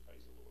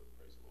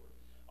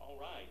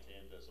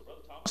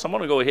So I'm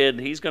going to go ahead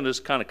and he's going to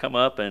just kind of come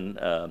up and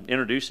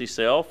introduce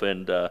himself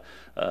and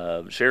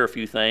share a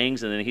few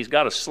things. And then he's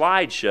got a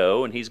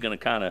slideshow, and he's going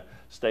to kind of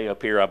stay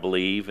up here, I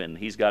believe. And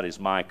he's got his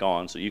mic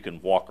on, so you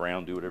can walk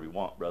around, do whatever you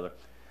want, brother.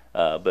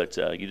 But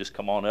you just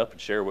come on up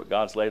and share what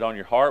God's laid on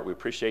your heart. We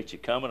appreciate you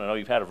coming. I know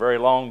you've had a very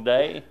long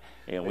day,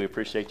 and we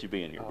appreciate you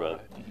being here,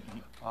 brother.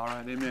 All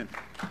right, amen.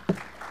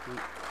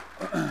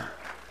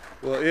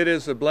 Well, it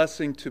is a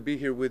blessing to be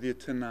here with you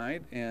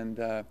tonight,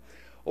 and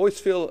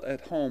always feel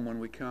at home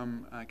when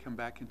I come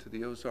back into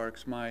the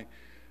Ozarks. My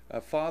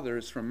father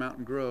is from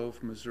Mountain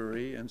Grove,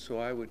 Missouri, and so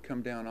I would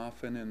come down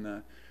often in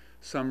the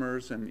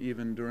summers, and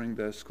even during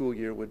the school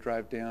year would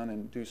drive down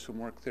and do some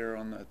work there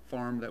on the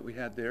farm that we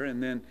had there.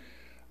 And then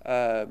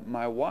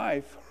my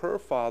wife, her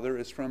father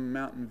is from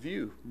Mountain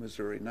View,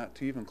 Missouri, not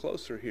too even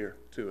closer here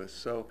to us.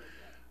 So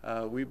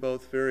we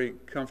both very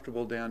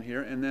comfortable down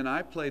here. And then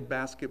I played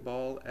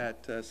basketball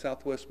at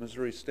Southwest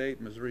Missouri State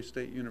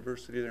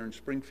University there in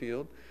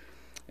Springfield.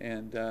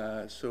 And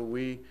so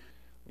we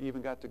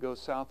even got to go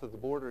south of the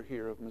border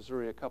here of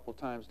Missouri a couple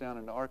times down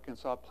into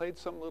Arkansas. Played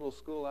some little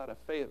school out of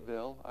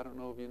Fayetteville. I don't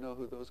know if you know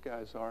who those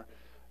guys are.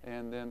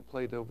 And then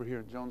played over here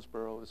in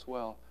Jonesboro as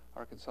well,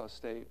 Arkansas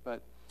State.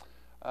 But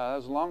that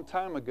was a long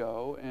time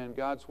ago, and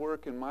God's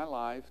work in my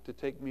life to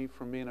take me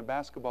from being a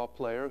basketball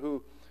player,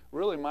 who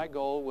really my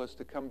goal was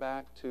to come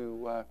back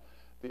to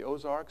the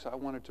Ozarks. I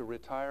wanted to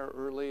retire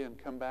early and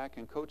come back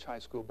and coach high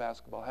school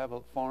basketball, have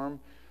a farm,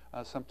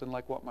 something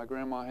like what my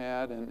grandma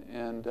had,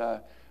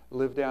 and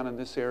live down in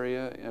this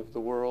area of the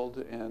world.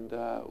 And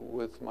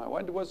with my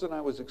wife, it wasn't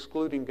I was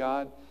excluding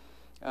God,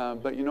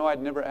 but you know,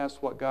 I'd never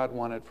asked what God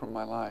wanted from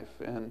my life.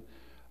 And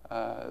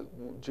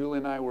Julie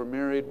and I were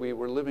married. We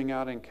were living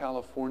out in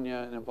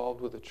California and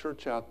involved with a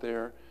church out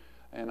there.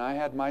 And I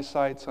had my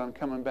sights on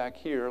coming back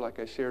here, like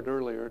I shared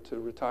earlier, to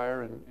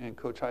retire and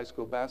coach high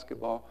school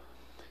basketball.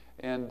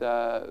 And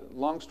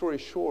long story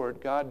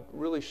short, God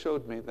really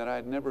showed me that I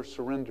had never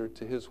surrendered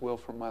to His will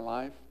for my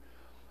life.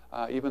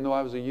 Even though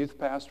I was a youth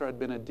pastor, I'd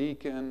been a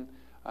deacon.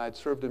 I'd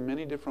served in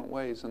many different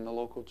ways in the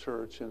local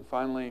church. And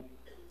finally,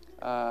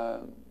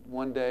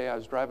 one day I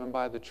was driving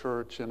by the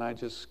church, and I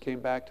just came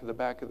back to the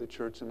back of the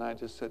church, and I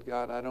just said,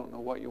 God, I don't know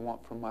what you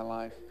want from my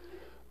life,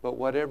 but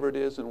whatever it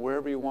is and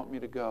wherever you want me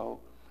to go,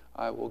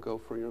 I will go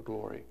for your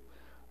glory.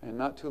 And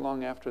not too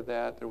long after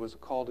that, there was a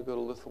call to go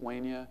to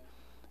Lithuania,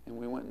 and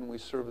we went and we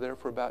served there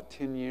for about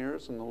 10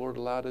 years, and the Lord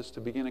allowed us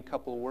to begin a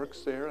couple of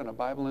works there and a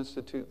Bible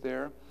Institute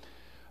there.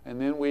 And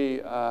then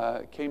we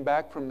came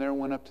back from there,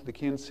 went up to the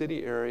Kansas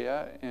City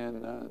area,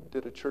 and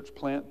did a church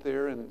plant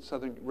there in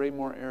southern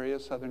Raymore area,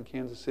 southern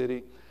Kansas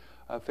City,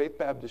 Faith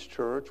Baptist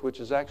Church, which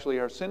is actually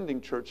our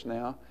sending church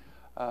now.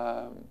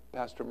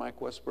 Pastor Mike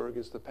Westberg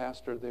is the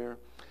pastor there.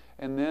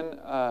 And then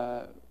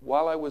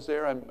while I was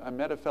there, I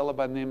met a fellow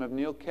by the name of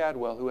Neil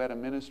Cadwell, who had a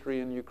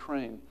ministry in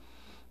Ukraine.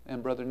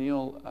 And Brother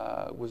Neil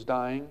was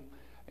dying,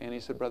 and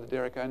he said, Brother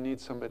Derrick, I need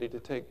somebody to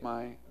take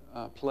my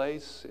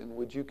place, and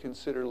would you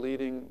consider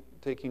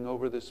taking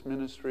over this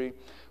ministry?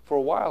 For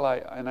a while,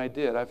 I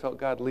did. I felt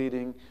God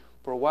leading.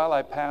 For a while,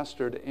 I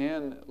pastored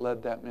and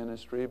led that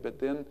ministry, but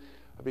then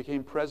I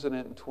became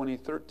president in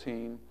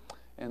 2013,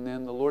 and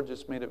then the Lord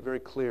just made it very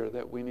clear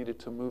that we needed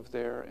to move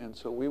there, and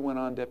so we went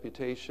on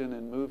deputation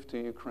and moved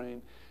to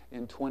Ukraine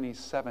in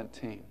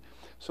 2017.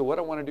 So what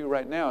I want to do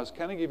right now is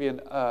kind of give you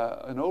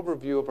an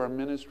overview of our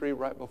ministry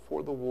right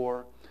before the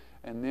war,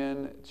 and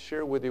then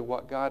share with you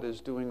what God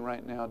is doing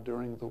right now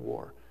during the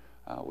war,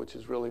 which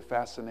is really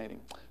fascinating.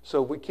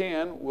 So if we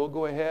can, we'll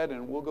go ahead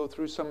and we'll go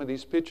through some of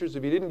these pictures.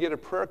 If you didn't get a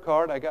prayer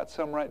card, I got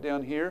some right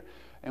down here,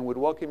 and would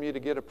welcome you to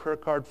get a prayer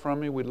card from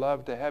me. We'd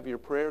love to have your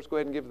prayers. Go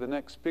ahead and give the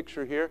next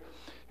picture here.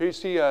 Here you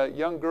see a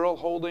young girl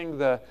holding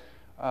the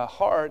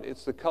heart.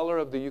 It's the color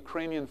of the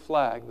Ukrainian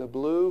flag, the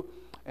blue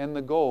and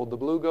the gold. The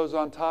blue goes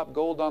on top,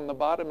 gold on the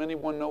bottom.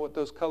 Anyone know what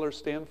those colors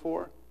stand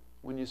for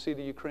when you see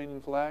the Ukrainian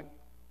flag?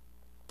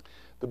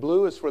 The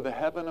blue is for the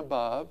heaven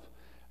above,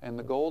 and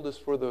the gold is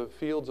for the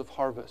fields of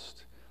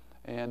harvest.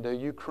 And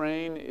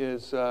Ukraine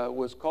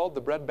was called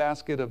the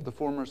breadbasket of the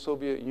former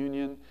Soviet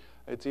Union.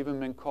 It's even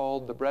been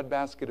called the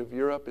breadbasket of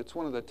Europe. It's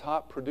one of the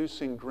top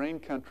producing grain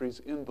countries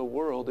in the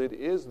world. It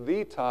is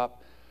the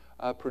top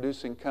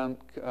producing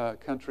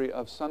country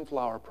of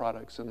sunflower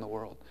products in the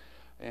world.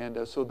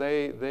 And so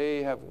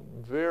they have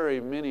very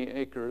many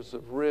acres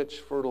of rich,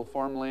 fertile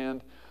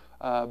farmland.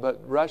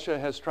 But Russia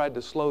has tried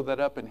to slow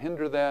that up and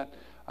hinder that.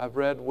 I've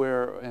read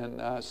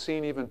and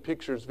seen even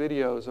pictures,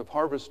 videos of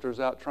harvesters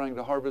out trying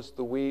to harvest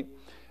the wheat,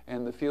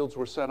 and the fields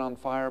were set on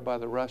fire by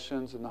the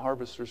Russians, and the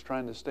harvesters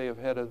trying to stay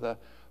ahead of the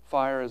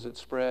fire as it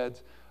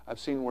spreads. I've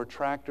seen where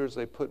tractors,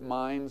 they put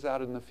mines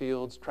out in the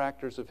fields.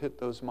 Tractors have hit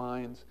those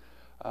mines.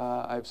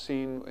 I've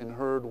seen and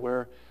heard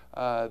where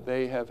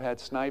they have had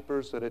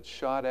snipers that had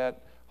shot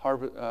at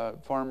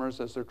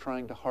farmers as they're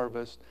trying to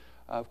harvest.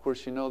 Of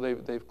course, you know,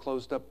 they've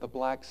closed up the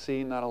Black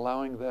Sea, not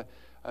allowing the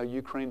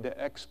Ukraine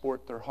to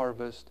export their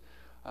harvest.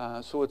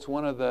 So it's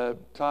one of the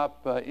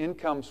top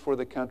incomes for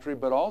the country,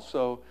 but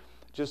also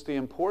just the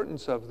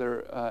importance of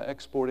their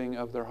exporting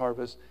of their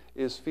harvest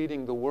is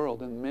feeding the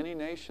world, and many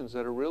nations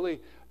that are really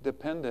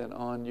dependent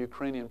on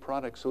Ukrainian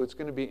products. So it's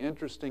going to be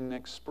interesting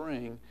next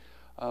spring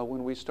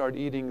when we start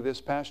eating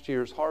this past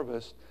year's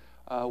harvest,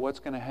 what's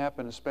going to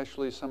happen,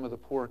 especially some of the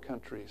poorer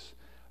countries,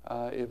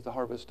 if the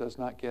harvest does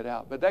not get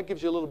out. But that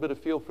gives you a little bit of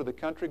feel for the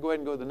country. Go ahead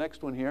and go to the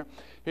next one here.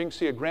 You can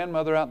see a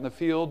grandmother out in the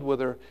field with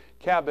her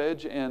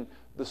cabbage and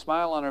the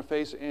smile on her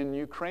face. And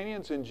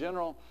Ukrainians in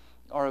general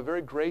are a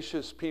very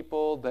gracious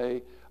people.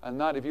 They are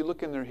not, if you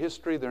look in their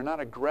history, they're not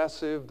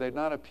aggressive. They're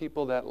not a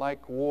people that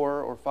like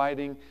war or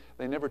fighting.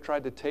 They never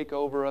tried to take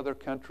over other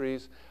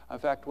countries. In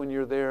fact, when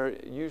you're there,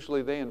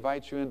 usually they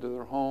invite you into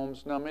their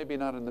homes. Now, maybe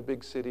not in the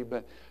big city,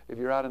 but if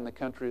you're out in the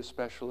country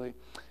especially.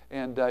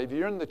 And if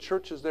you're in the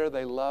churches there,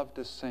 they love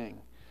to sing.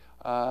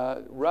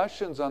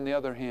 Russians, on the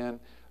other hand,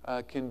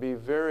 can be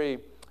very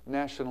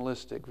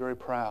nationalistic, very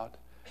proud.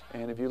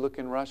 And if you look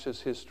in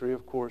Russia's history,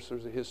 of course,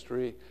 there's a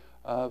history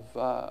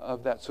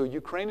of that. So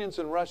Ukrainians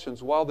and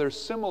Russians, while they're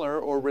similar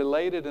or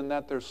related in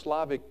that they're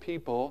Slavic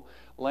people,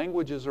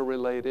 languages are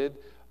related,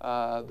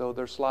 though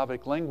they're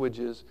Slavic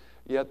languages,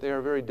 yet they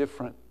are very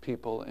different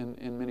people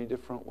in many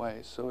different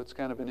ways. So it's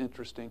kind of an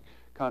interesting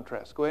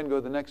contrast. Go ahead and go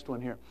to the next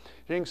one here.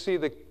 You can see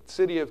the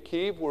city of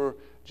Kyiv, where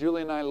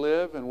Julie and I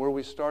live, and where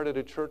we started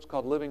a church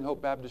called Living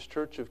Hope Baptist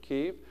Church of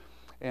Kyiv.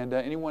 And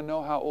anyone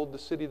know how old the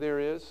city there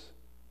is?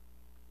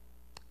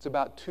 It's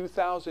about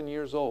 2,000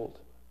 years old.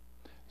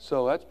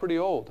 So that's pretty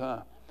old,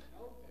 huh?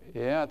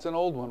 Yeah, it's an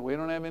old one. We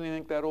don't have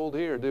anything that old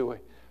here, do we?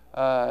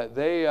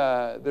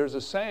 There's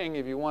a saying,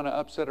 if you want to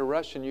upset a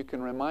Russian, you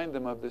can remind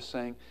them of this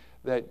saying,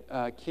 that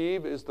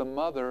Kyiv is the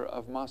mother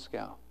of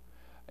Moscow.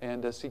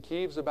 And see,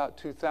 Kyiv's about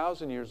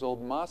 2,000 years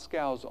old.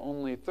 Moscow's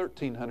only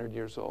 1,300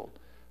 years old.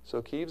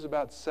 So Kyiv's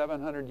about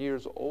 700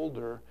 years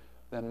older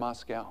than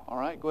Moscow. All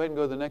right, go ahead and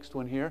go to the next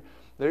one here.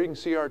 There you can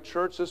see our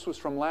church. This was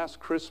from last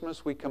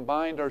Christmas. We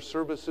combined our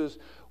services.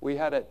 We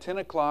had at 10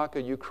 o'clock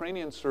a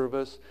Ukrainian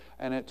service,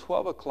 and at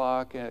 12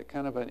 o'clock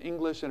kind of an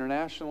English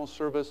international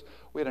service.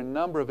 We had a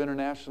number of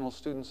international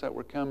students that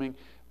were coming.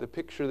 The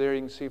picture there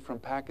you can see from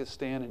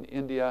Pakistan and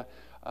India,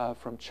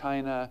 from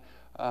China.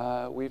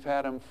 We've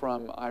had them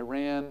from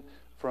Iran,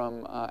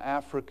 from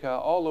Africa,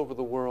 all over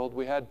the world.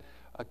 We had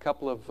a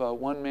couple of,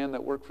 one man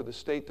that worked for the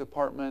State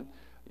Department,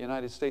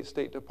 United States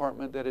State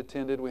Department, that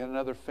attended. We had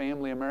another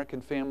family,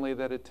 American family,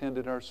 that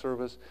attended our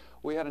service.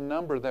 We had a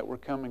number that were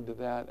coming to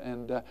that.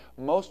 And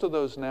most of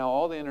those now,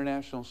 all the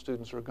international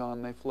students are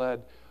gone. They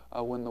fled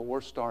when the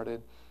war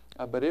started.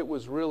 But it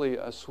was really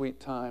a sweet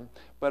time.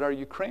 But our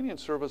Ukrainian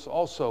service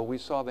also, we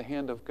saw the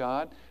hand of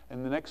God.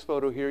 In the next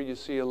photo here, you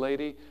see a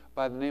lady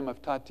by the name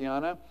of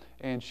Tatiana,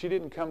 and she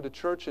didn't come to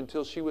church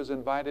until she was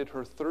invited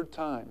her third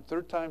time.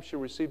 Third time she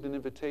received an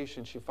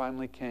invitation, she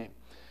finally came.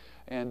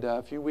 And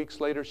a few weeks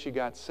later, she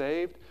got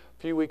saved.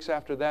 A few weeks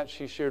after that,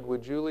 she shared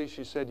with Julie.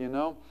 She said, you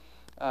know,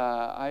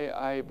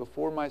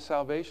 before my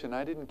salvation,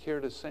 I didn't care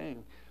to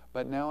sing,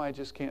 but now I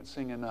just can't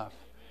sing enough.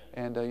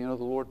 And, you know,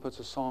 the Lord puts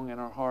a song in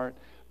our heart.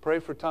 Pray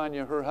for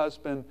Tanya. Her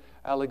husband,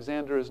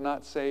 Alexander, is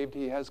not saved.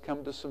 He has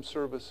come to some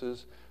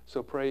services,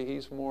 so pray.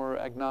 He's more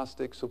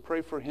agnostic, so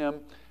pray for him.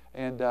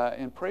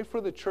 And pray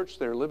for the church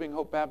there, Living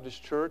Hope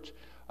Baptist Church.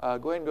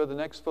 Go ahead and go to the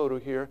next photo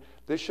here.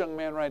 This young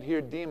man right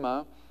here,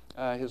 Dima,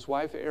 his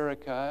wife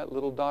Erica,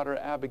 little daughter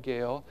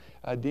Abigail.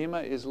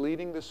 Dima is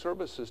leading the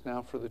services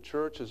now for the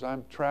church as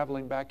I'm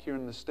traveling back here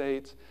in the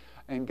States.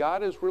 And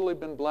God has really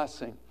been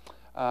blessing.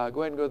 Go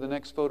ahead and go to the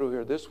next photo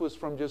here. This was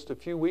from just a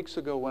few weeks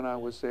ago when I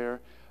was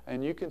there.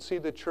 And you can see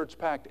the church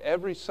packed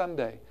every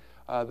Sunday.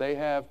 They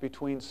have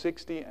between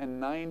 60 and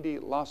 90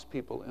 lost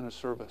people in a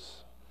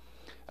service.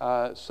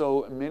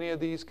 So many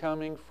of these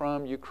coming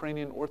from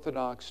Ukrainian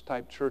Orthodox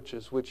type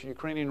churches, which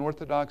Ukrainian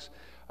Orthodox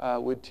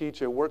would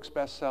teach a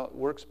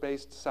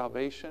works-based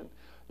salvation.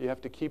 You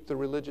have to keep the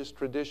religious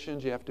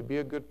traditions. You have to be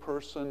a good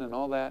person and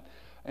all that.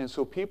 And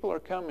so people are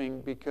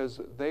coming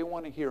because they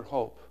want to hear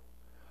hope.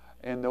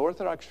 And the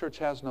Orthodox Church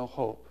has no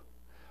hope.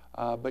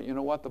 But you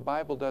know what? The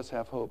Bible does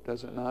have hope,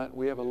 does it not?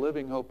 We have a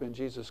living hope in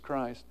Jesus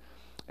Christ.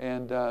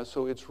 And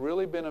so it's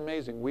really been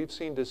amazing. We've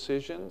seen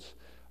decisions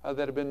that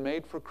have been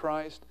made for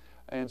Christ.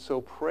 And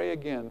so pray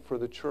again for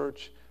the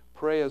church.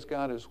 Pray as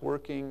God is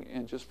working,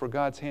 and just for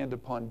God's hand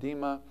upon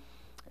Dima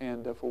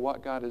and for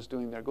what God is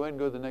doing there. Go ahead and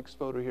go to the next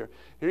photo here.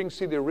 Here you can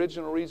see the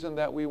original reason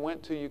that we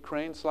went to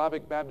Ukraine,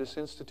 Slavic Baptist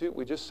Institute.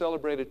 We just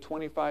celebrated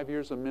 25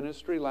 years of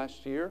ministry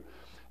last year.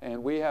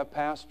 And we have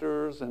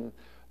pastors and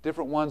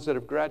different ones that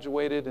have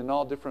graduated in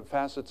all different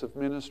facets of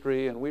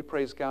ministry, and we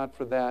praise God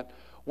for that.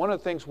 One of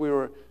the things we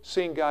were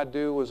seeing God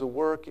do was a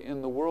work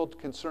in the world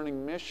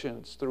concerning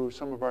missions through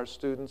some of our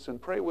students,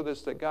 and pray with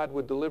us that God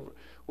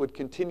would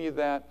continue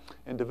that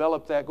and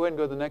develop that. Go ahead and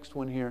go to the next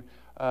one here.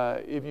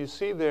 If you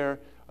see there,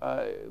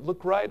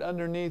 look right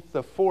underneath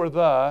the "for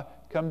the,"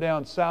 come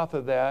down south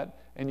of that,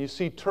 and you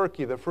see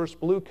Turkey, the first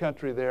blue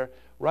country there.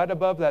 Right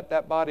above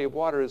that body of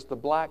water is the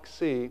Black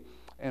Sea.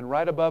 And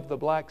right above the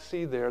Black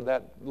Sea there,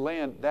 that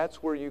land,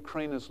 that's where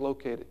Ukraine is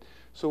located.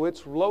 So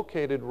it's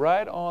located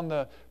right on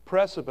the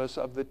precipice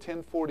of the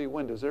 1040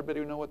 window. Does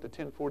everybody know what the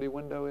 1040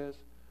 window is?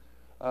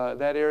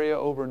 That area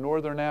over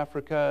northern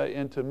Africa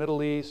into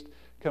Middle East,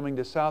 coming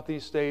to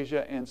Southeast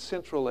Asia and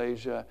Central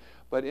Asia.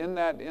 But in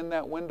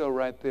that window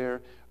right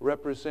there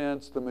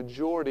represents the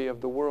majority of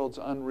the world's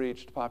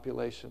unreached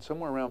population,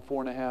 somewhere around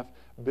 4.5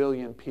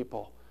 billion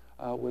people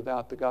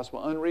without the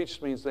gospel.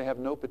 Unreached means they have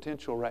no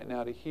potential right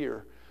now to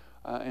hear.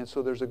 And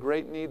so there's a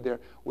great need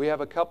there. We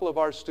have a couple of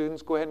our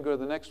students, go ahead and go to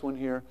the next one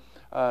here,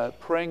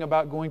 praying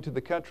about going to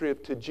the country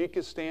of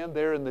Tajikistan,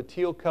 there in the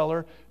teal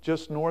color,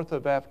 just north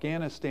of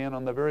Afghanistan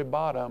on the very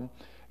bottom.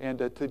 And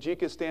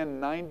Tajikistan,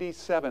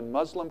 97,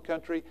 Muslim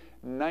country,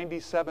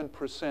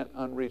 97%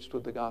 unreached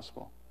with the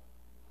gospel.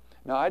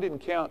 Now, I didn't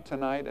count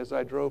tonight as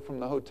I drove from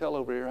the hotel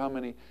over here how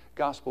many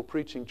gospel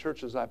preaching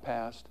churches I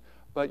passed,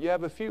 but you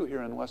have a few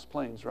here in West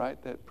Plains,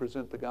 right, that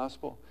present the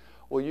gospel.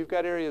 Well, you've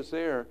got areas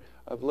there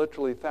of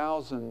literally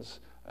thousands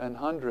and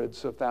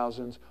hundreds of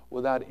thousands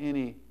without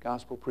any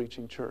gospel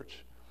preaching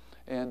church.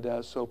 And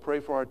so pray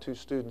for our two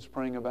students,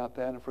 praying about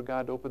that and for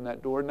God to open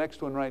that door.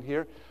 Next one right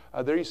here.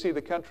 There you see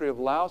the country of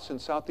Laos in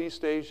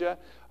Southeast Asia,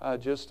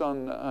 just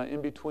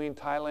in between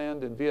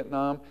Thailand and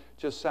Vietnam,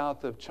 just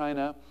south of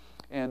China.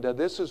 And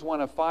this is one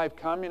of 5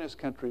 communist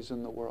countries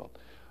in the world.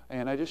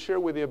 And I just share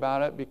with you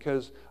about it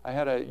because I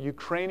had a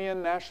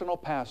Ukrainian national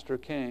pastor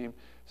came,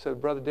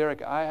 said, Brother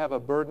Derrick, I have a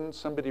burden.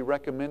 Somebody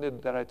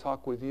recommended that I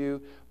talk with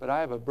you, but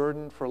I have a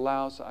burden for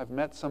Laos. I've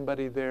met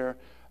somebody there,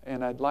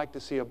 and I'd like to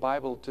see a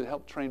Bible to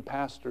help train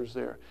pastors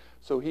there.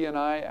 So he and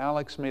I,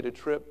 Alex, made a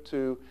trip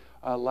to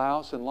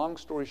Laos, and long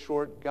story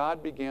short,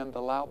 God began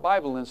the Lao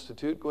Bible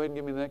Institute. Go ahead and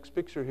give me the next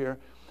picture here.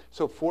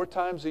 So 4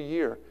 times a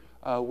year,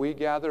 we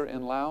gather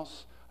in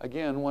Laos,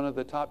 again, one of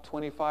the top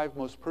 25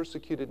 most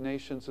persecuted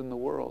nations in the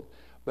world.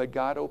 But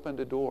God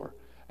opened a door,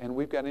 and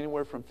we've got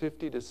anywhere from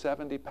 50 to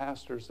 70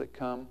 pastors that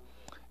come,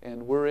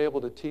 and we're able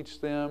to teach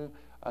them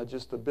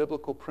just the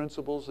biblical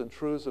principles and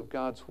truths of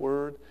God's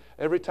Word.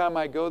 Every time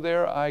I go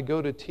there, I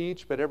go to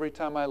teach, but every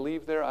time I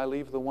leave there, I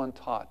leave the one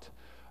taught.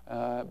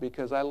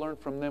 Because I learned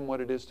from them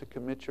what it is to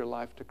commit your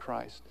life to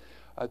Christ.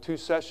 2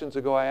 sessions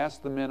ago, I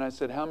asked the men, I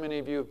said, how many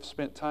of you have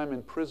spent time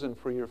in prison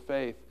for your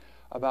faith?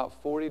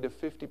 About 40 to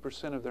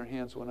 50% of their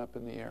hands went up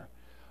in the air,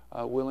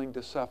 willing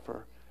to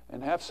suffer,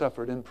 and have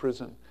suffered in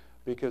prison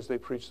because they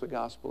preach the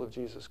gospel of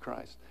Jesus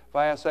Christ. If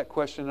I ask that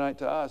question tonight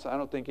to us, I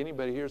don't think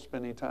anybody here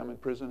spent any time in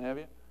prison, have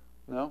you?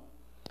 No?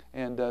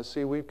 And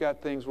see, we've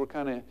got things, we're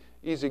kind of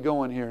easy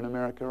going here in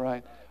America,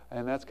 right?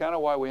 And that's kind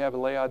of why we have a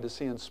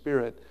Laodicean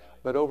spirit.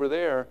 But over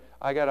there,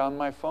 I got on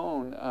my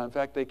phone, in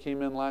fact, they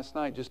came in last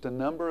night, just a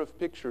number of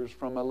pictures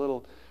from a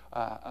little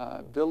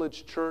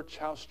village church,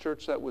 house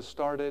church that was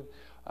started.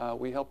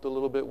 We helped a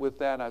little bit with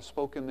that. I've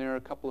spoken there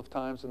a couple of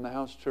times in the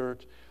house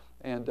church.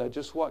 And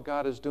just what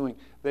God is doing.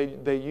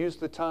 They use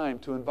the time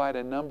to invite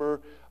a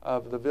number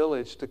of the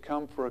village to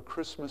come for a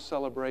Christmas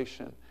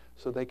celebration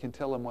so they can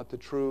tell them what the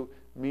true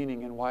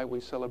meaning and why we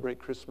celebrate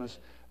Christmas.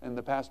 And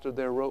the pastor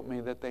there wrote me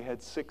that they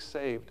had 6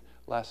 saved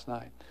last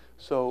night.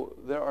 So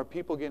there are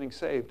people getting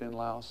saved in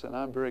Laos, and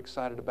I'm very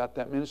excited about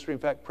that ministry. In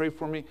fact, pray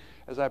for me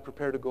as I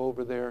prepare to go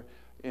over there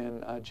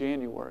in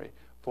January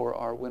for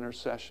our winter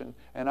session.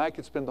 And I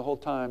could spend the whole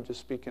time just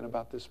speaking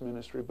about this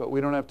ministry, but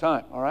we don't have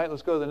time. All right,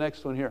 let's go to the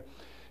next one here.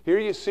 Here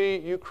you see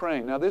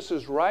Ukraine. Now this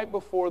is right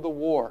before the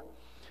war.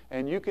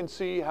 And you can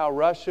see how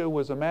Russia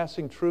was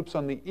amassing troops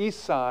on the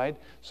east side.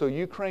 So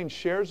Ukraine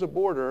shares a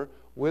border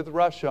with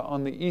Russia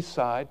on the east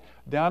side.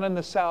 Down in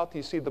the south,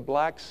 you see the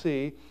Black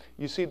Sea.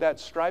 You see that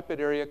striped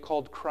area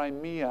called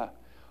Crimea.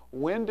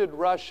 When did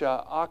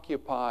Russia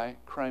occupy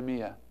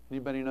Crimea?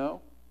 Anybody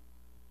know?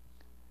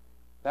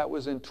 That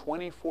was in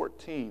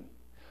 2014.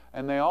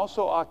 And they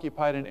also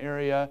occupied an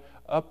area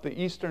up the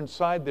eastern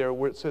side there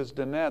where it says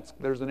Donetsk.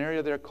 There's an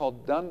area there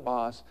called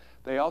Donbass.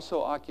 They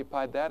also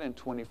occupied that in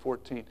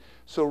 2014.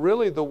 So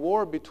really the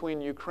war between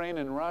Ukraine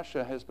and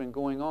Russia has been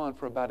going on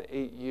for about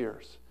 8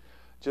 years.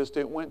 Just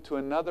it went to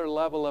another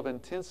level of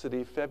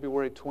intensity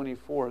February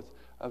 24th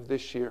of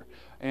this year.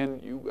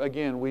 And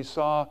again, we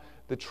saw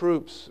the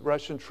troops,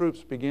 Russian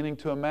troops, beginning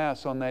to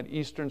amass on that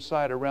eastern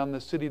side around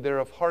the city there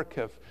of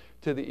Kharkiv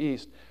to the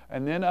east.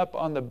 And then up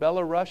on the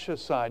Belarusia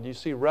side, you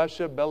see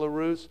Russia,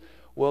 Belarus.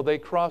 Well, they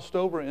crossed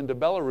over into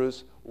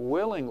Belarus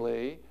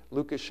willingly.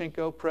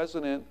 Lukashenko,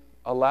 president,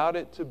 allowed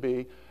it to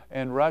be.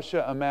 And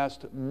Russia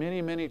amassed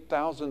many, many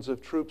thousands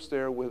of troops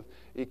there with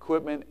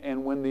equipment.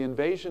 And when the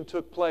invasion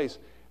took place,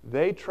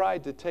 they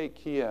tried to take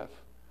Kiev.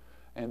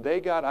 And they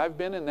got, I've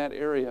been in that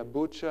area,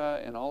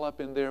 Bucha and all up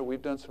in there.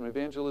 We've done some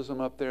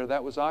evangelism up there.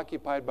 That was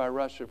occupied by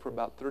Russia for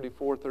about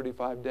 34,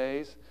 35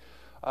 days.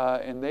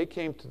 And they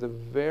came to the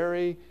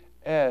very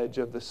edge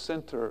of the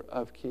center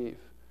of Kiev.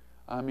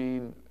 I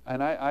mean,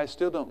 and I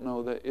still don't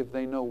know that if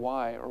they know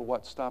why or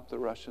what stopped the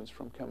Russians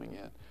from coming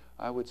in.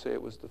 I would say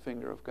it was the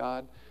finger of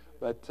God.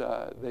 But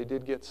they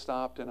did get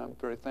stopped, and I'm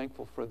very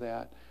thankful for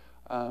that.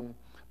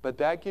 But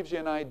that gives you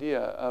an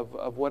idea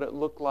of what it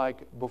looked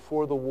like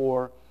before the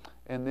war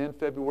And then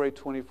February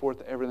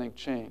 24th, everything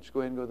changed. Go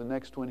ahead and go to the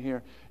next one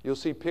here. You'll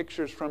see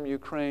pictures from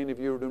Ukraine. If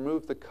you were to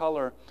remove the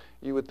color,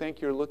 you would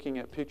think you're looking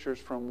at pictures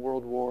from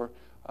World War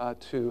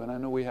II. And I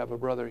know we have a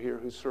brother here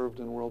who served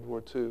in World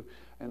War II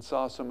and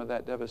saw some of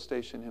that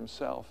devastation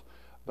himself.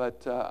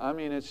 But I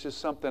mean, it's just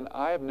something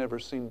I have never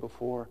seen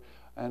before.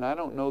 And I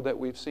don't know that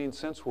we've seen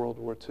since World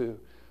War II.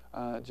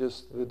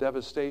 Just the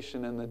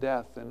devastation and the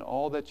death and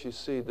all that you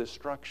see,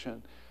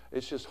 destruction.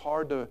 It's just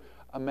hard to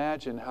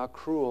imagine how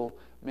cruel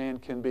man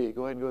can be.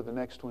 Go ahead and go to the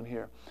next one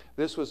here.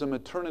 This was a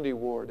maternity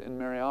ward in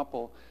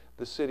Mariupol,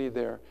 the city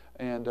there,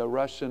 and a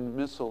Russian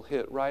missile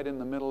hit right in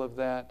the middle of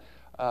that.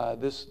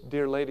 This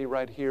dear lady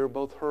right here,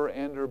 both her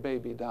and her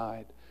baby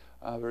died.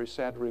 Very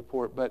sad to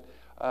report. But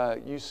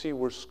you see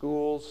where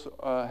schools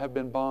have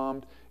been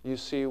bombed. You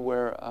see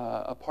where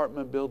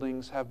apartment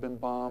buildings have been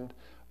bombed.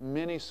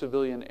 Many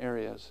civilian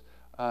areas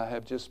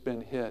have just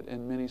been hit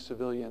and many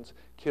civilians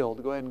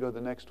killed. Go ahead and go to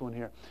the next one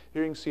here.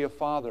 Here you can see a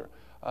father.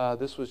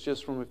 This was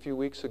just from a few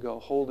weeks ago,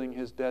 holding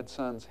his dead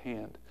son's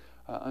hand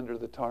under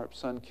the tarp.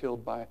 Son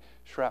killed by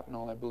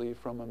shrapnel, I believe,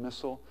 from a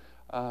missile.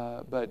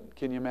 But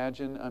can you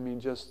imagine? I mean,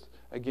 just,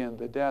 again,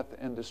 the death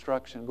and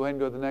destruction. Go ahead and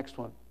go to the next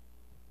one.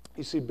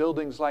 You see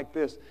buildings like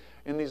this.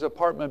 In these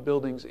apartment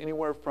buildings,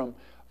 anywhere from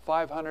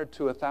 500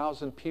 to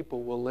 1,000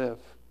 people will live.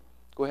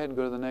 Go ahead and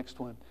go to the next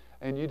one.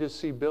 And you just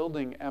see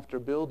building after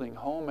building,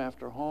 home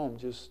after home,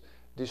 just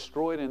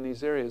destroyed in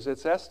these areas.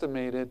 It's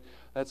estimated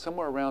that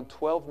somewhere around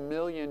 12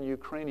 million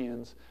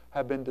Ukrainians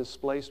have been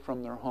displaced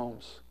from their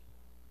homes.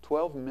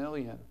 12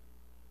 million.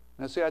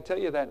 Now see, I tell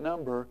you that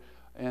number,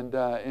 and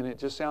it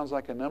just sounds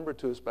like a number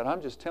to us, but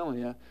I'm just telling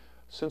you,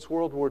 since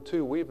World War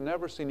II, we've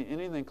never seen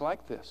anything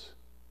like this.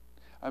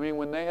 I mean,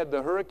 when they had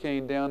the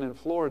hurricane down in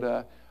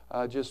Florida,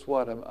 just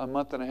what, a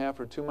month and a half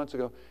or 2 months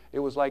ago, it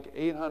was like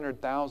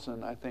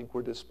 800,000, I think,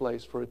 were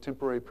displaced for a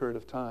temporary period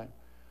of time.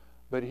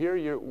 But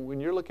here, when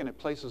you're looking at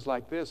places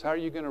like this, how are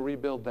you going to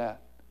rebuild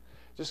that?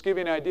 Just to give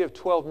you an idea of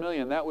 12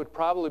 million, that would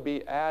probably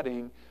be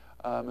adding,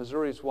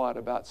 Missouri's what,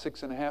 about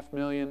 6.5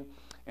 million,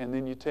 and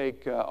then you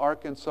take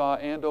Arkansas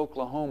and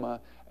Oklahoma,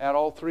 add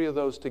all three of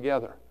those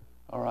together,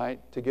 all right,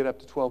 to get up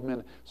to 12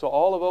 million. So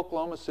all of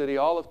Oklahoma City,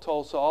 all of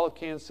Tulsa, all of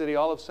Kansas City,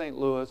 all of St.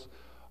 Louis,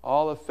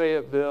 all of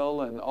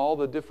Fayetteville, and all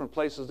the different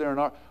places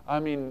there. I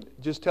mean,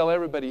 just tell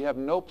everybody, you have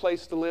no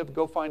place to live,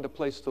 go find a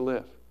place to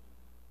live.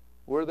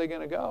 Where are they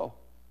going to go?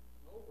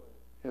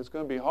 It's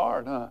going to be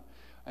hard, huh?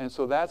 And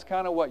so that's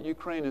kind of what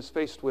Ukraine is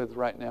faced with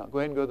right now. Go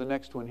ahead and go to the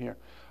next one here.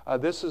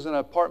 This is an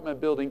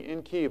apartment building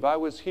in Kyiv. I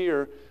was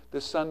here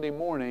this Sunday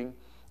morning,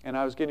 and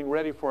I was getting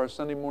ready for our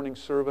Sunday morning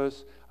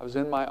service. I was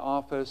in my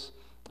office,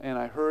 and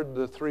I heard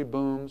the three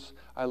booms.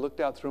 I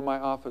looked out through my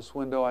office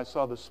window. I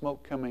saw the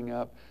smoke coming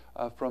up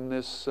from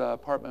this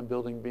apartment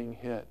building being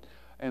hit.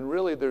 And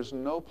really, there's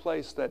no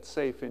place that's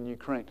safe in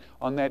Ukraine.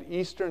 On that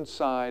eastern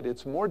side,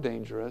 it's more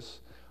dangerous,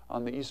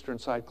 on the eastern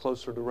side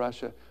closer to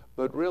Russia.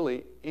 But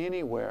really,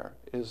 anywhere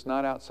is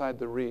not outside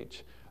the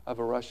reach of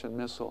a Russian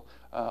missile.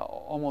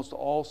 Almost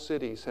all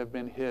cities have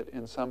been hit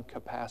in some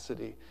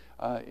capacity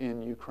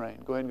in Ukraine.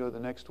 Go ahead and go to the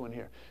next one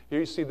here. Here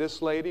you see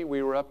this lady.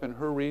 We were up in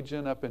her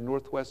region, up in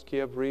northwest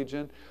Kiev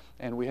region,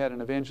 and we had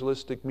an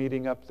evangelistic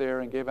meeting up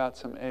there and gave out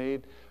some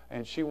aid.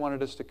 And she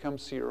wanted us to come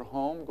see her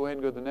home. Go ahead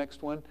and go to the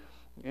next one.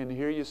 And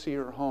here you see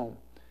her home,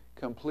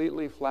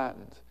 completely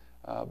flattened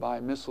by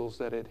missiles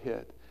that had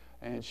hit.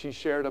 And she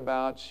shared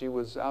about, she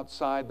was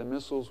outside, the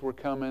missiles were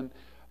coming,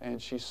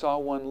 and she saw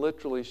one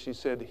literally, she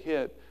said,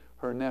 hit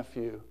her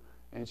nephew.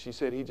 And she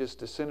said, he just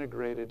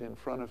disintegrated in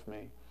front of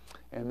me.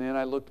 And then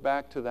I looked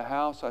back to the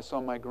house. I saw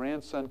my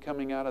grandson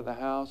coming out of the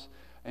house,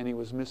 and he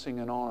was missing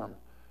an arm.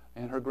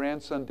 And her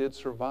grandson did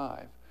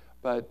survive.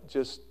 But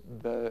just,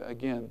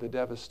 again, the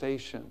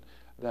devastation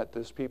that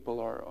those people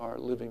are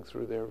living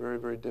through there, very,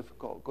 very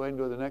difficult. Go ahead and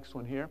go to the next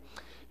one here.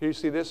 Here you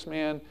see this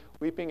man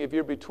weeping. If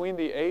you're between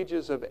the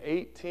ages of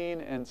 18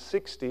 and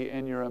 60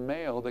 and you're a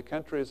male, the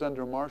country is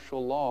under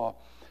martial law,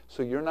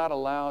 so you're not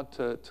allowed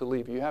to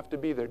leave. You have to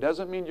be there.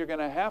 Doesn't mean you're going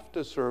to have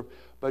to serve,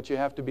 but you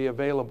have to be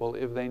available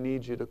if they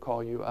need you to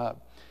call you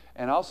up.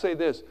 And I'll say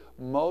this,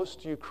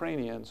 most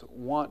Ukrainians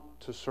want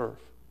to serve.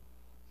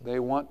 They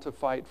want to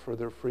fight for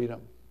their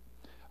freedom.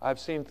 I've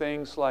seen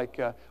things like,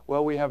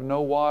 well, we have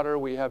no water,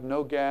 we have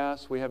no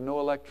gas, we have no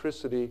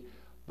electricity,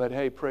 but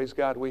hey, praise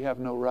God, we have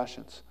no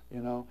Russians, you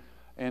know.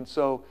 And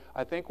so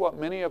I think what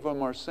many of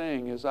them are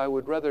saying is, I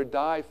would rather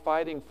die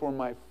fighting for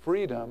my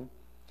freedom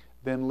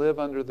than live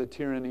under the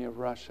tyranny of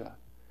Russia.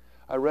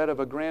 I read of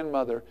a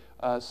grandmother,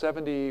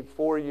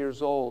 74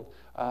 years old,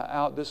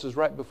 out, this is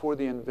right before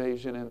the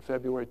invasion in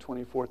February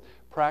 24th,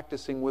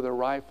 practicing with a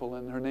rifle,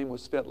 and her name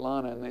was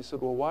Svetlana. And they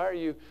said, well, why are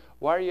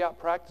you out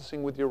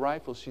practicing with your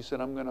rifle? She said,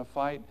 I'm going to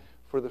fight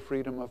for the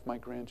freedom of my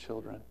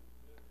grandchildren.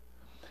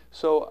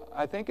 So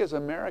I think as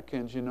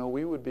Americans, you know,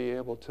 we would be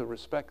able to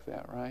respect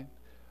that, right?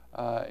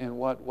 And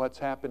what's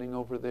happening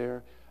over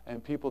there,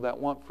 and people that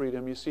want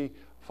freedom. You see,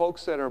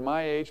 folks that are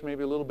my age,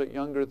 maybe a little bit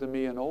younger than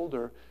me and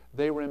older,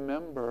 they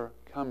remember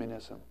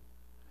communism.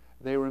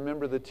 They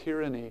remember the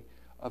tyranny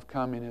of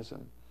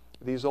communism.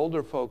 These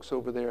older folks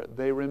over there,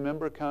 they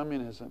remember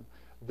communism.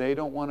 They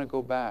don't want to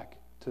go back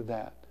to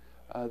that.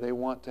 They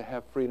want to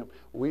have freedom.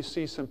 We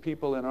see some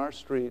people in our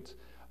streets,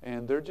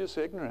 and they're just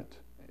ignorant.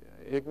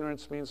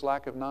 Ignorance means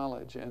lack of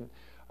knowledge, and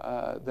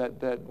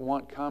that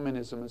want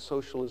communism and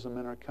socialism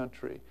in our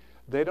country.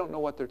 They don't know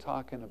what they're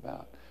talking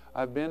about.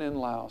 I've been in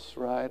Laos,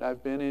 right?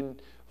 I've been in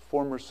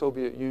former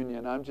Soviet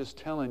Union. I'm just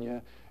telling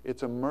you,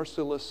 it's a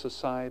merciless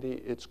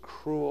society. It's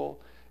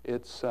cruel.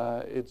 It's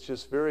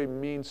just very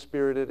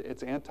mean-spirited.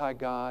 It's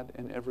anti-God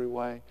in every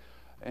way,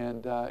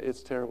 and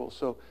it's terrible.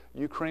 So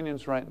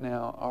Ukrainians right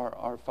now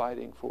are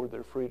fighting for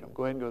their freedom.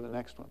 Go ahead and go to the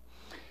next one.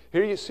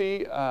 Here you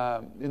see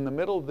in the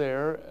middle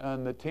there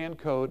on the tan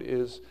coat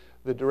is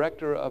the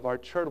director of our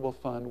charitable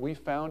fund. We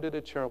founded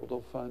a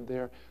charitable fund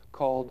there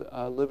called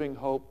Living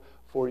Hope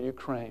for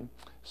Ukraine.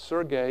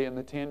 Sergey in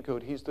the tan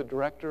coat, he's the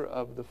director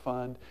of the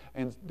fund,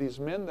 and these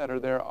men that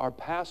are there are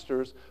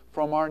pastors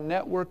from our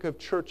network of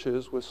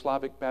churches with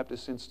Slavic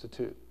Baptist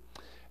Institute.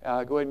 Go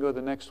ahead and go to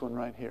the next one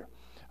right here.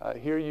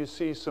 Here you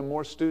see some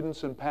more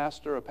students and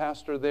a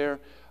pastor there,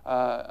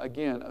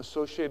 again,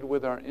 associated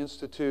with our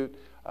institute.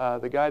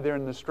 The guy there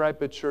in the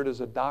striped shirt is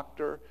a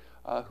doctor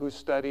who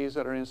studies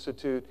at our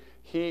institute.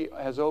 He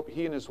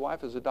and his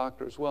wife is a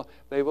doctor as well.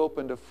 They've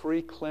opened a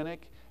free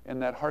clinic in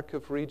that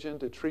Kharkiv region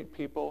to treat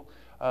people.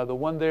 The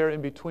one there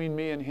in between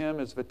me and him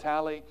is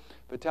Vitaly.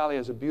 Vitaly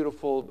has a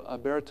beautiful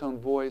baritone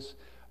voice,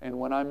 and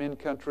when I'm in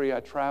country, I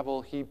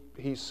travel,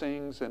 he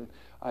sings, and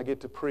I get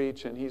to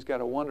preach, and he's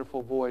got a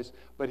wonderful voice,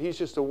 but he's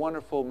just a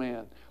wonderful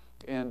man.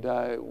 And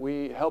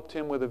we helped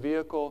him with a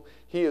vehicle.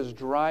 He is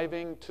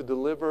driving to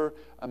deliver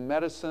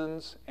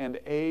medicines and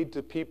aid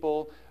to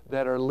people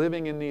that are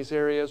living in these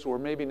areas where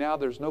maybe now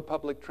there's no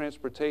public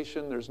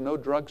transportation, there's no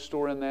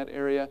drugstore in that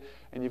area,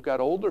 and you've got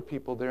older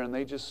people there,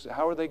 and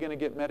how are they going to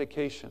get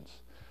medications?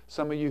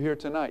 Some of you here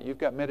tonight, you've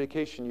got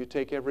medication you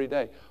take every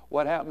day.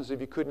 What happens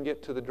if you couldn't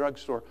get to the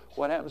drugstore?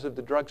 What happens if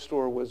the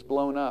drugstore was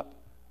blown up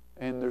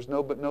and there's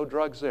no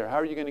drugs there? How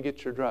are you going to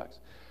get your drugs?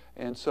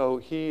 And so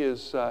he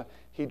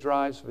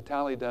drives,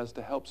 Vitaly does,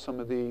 to help some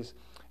of these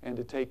and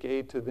to take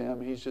aid to them.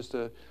 He's just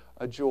a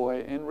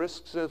joy and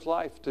risks his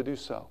life to do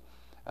so.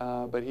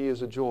 But he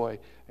is a joy,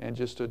 and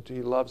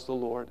he loves the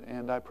Lord,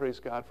 and I praise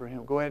God for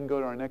him. Go ahead and go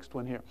to our next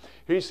one here.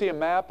 Here you see a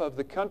map of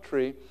the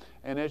country,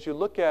 and as you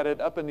look at it,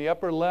 up in the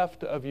upper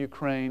left of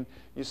Ukraine,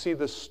 you see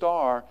the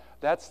star.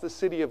 That's the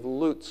city of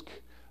Lutsk.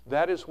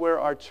 That is where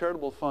our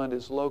charitable fund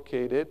is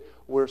located,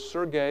 where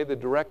Sergey, the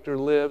director,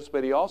 lives,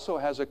 but he also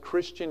has a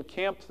Christian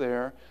camp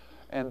there,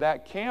 and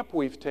that camp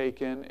we've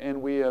taken,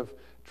 and we have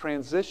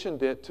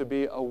transitioned it to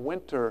be a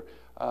winter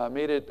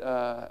made it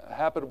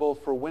habitable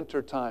for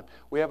winter time.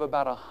 We have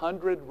about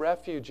 100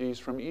 refugees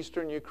from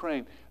eastern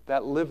Ukraine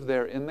that live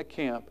there in the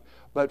camp.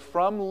 But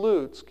from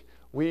Lutsk,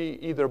 we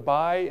either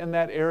buy in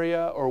that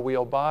area, or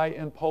we'll buy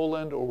in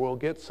Poland, or we'll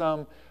get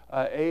some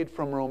aid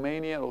from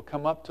Romania. It'll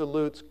come up to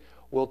Lutsk.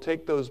 We'll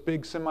take those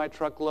big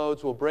semi-truck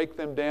loads, we'll break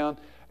them down,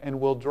 and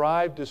we'll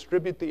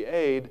distribute the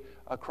aid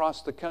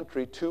across the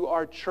country to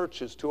our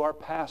churches, to our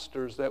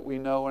pastors that we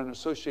know and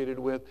associated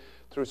with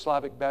through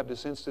Slavic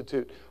Baptist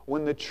Institute.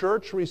 When the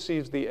church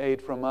receives the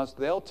aid from us,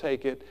 they'll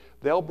take it,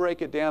 they'll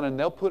break it down, and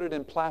they'll put it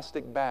in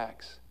plastic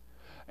bags.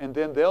 And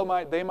then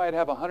they might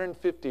have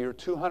 150 or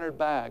 200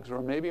 bags,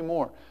 or maybe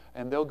more,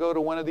 and they'll go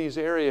to one of these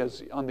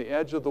areas on the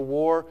edge of the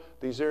war,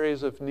 these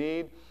areas of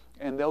need,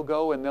 and they'll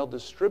go and they'll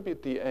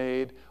distribute the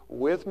aid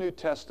with New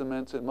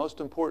Testaments, and most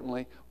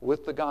importantly,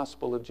 with the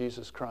gospel of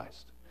Jesus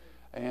Christ.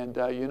 And,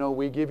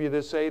 we give you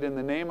this aid in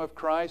the name of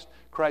Christ.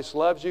 Christ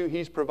loves you.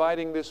 He's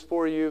providing this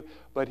for you,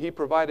 but he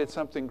provided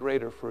something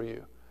greater for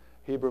you.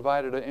 He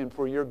provided and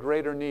for your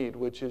greater need,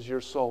 which is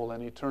your soul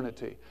and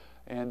eternity.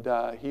 And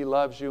he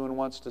loves you and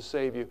wants to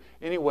save you.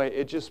 Anyway,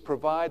 it just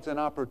provides an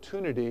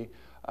opportunity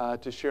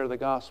to share the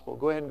gospel.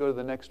 Go ahead and go to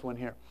the next one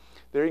here.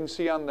 There you can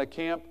see on the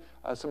camp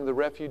some of the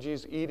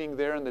refugees eating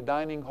there in the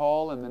dining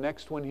hall. And the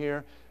next one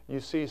here, you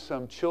see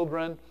some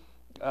children.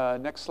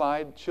 Next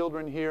slide,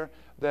 children here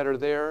that are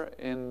there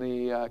in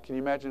the, can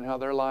you imagine how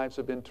their lives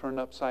have been turned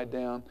upside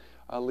down,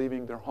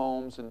 leaving their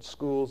homes and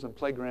schools and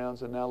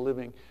playgrounds and now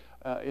living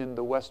in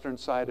the western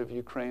side of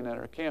Ukraine at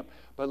our camp.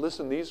 But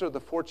listen, these are the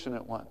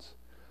fortunate ones.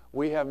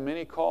 We have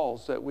many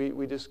calls that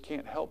we just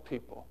can't help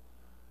people.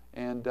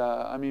 And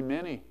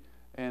many.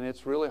 And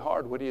it's really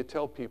hard. What do you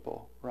tell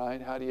people,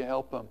 right? How do you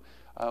help them?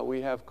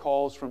 We have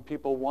calls from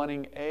people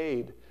wanting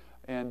aid.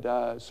 And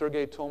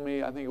Sergey told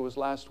me, I think it was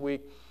last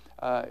week,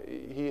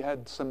 he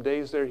had some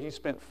days there, he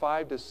spent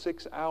 5 to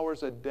 6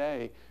 hours a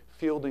day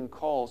fielding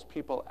calls,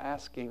 people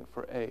asking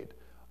for aid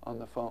on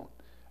the phone.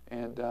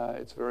 And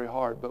it's very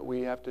hard, but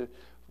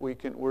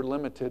we're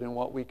limited in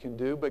what we can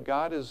do. But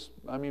God has,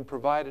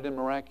 provided in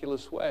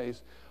miraculous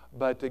ways,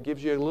 but it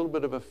gives you a little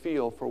bit of a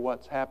feel for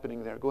what's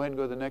happening there. Go ahead and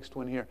go to the next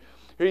one here.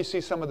 Here you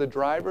see some of the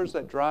drivers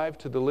that drive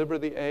to deliver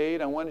the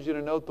aid. I wanted you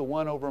to note the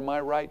one over my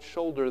right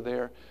shoulder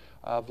there,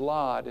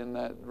 Vlad, in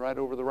that right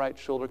over the right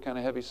shoulder, kind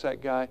of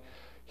heavy-set guy.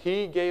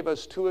 He gave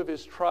us 2 of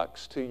his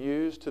trucks to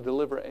use to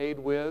deliver aid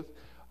with.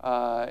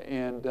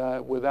 and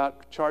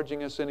without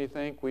charging us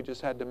anything. We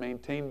just had to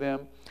maintain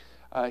them.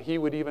 He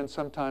would even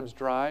sometimes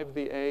drive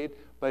the aid,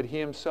 but he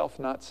himself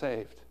not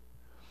saved.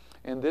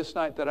 And this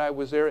night that I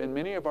was there, and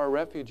many of our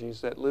refugees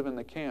that live in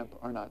the camp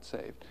are not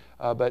saved.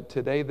 But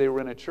today they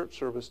were in a church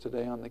service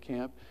today on the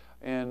camp,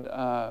 and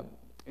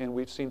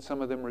we've seen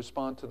some of them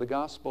respond to the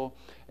gospel.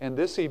 And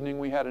this evening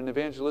we had an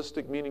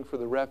evangelistic meeting for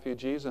the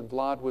refugees, and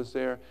Vlad was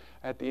there.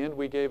 At the end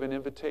we gave an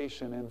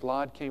invitation, and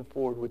Vlad came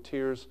forward with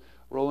tears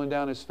rolling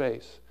down his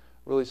face.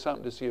 Really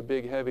something to see a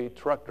big, heavy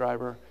truck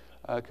driver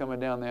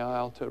coming down the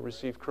aisle to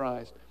receive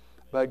Christ.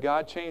 But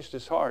God changed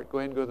his heart. Go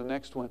ahead and go to the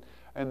next one.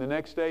 And the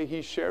next day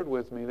he shared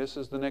with me, this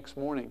is the next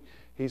morning,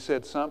 he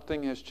said,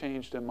 something has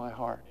changed in my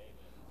heart.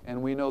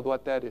 And we know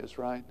what that is,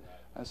 right?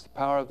 That's the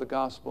power of the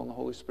gospel and the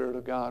Holy Spirit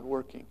of God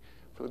working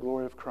for the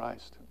glory of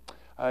Christ.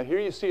 Here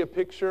you see a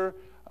picture.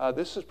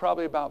 This is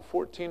probably about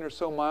 14 or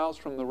so miles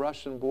from the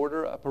Russian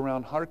border, up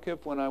around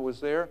Kharkiv when I was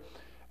there.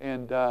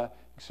 And you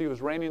see it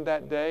was raining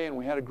that day, and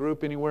we had a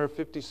group anywhere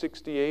 50,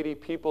 60, 80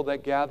 people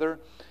that gather.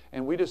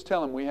 And we just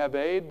tell them we have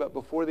aid, but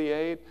before the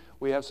aid,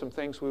 we have some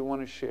things we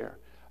want to share.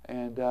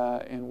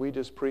 And we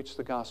just preach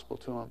the gospel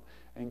to them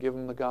and give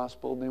them the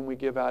gospel. And then we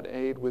give out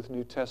aid with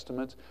New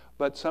Testaments.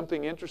 But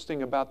something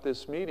interesting about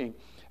this meeting,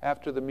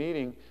 after the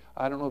meeting,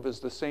 I don't know if it's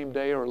the same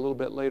day or a little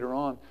bit later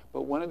on,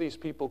 but one of these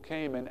people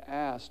came and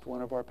asked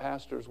one of our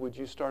pastors, would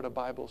you start a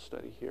Bible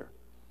study here?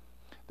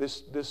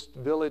 This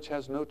village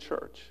has no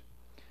church.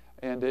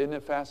 And isn't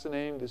it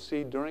fascinating to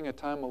see during a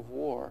time of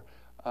war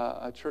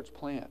a church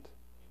plant?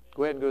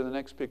 Go ahead and go to the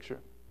next picture.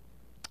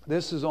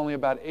 This is only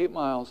about 8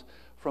 miles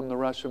from the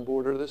Russian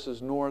border. This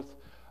is north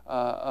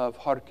of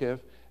Kharkiv.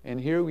 And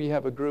here we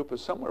have a group of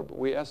somewhere,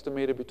 we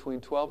estimated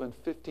between 12 and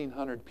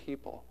 1,500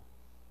 people.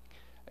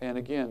 And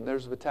again,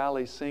 there's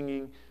Vitaly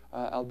singing.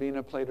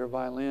 Albina played her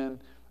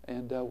violin.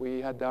 And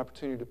we had the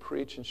opportunity to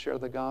preach and share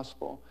the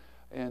gospel.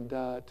 And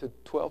to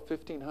 12,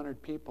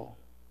 1,500 people.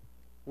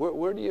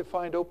 Where do you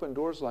find open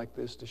doors like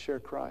this to share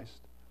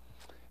Christ?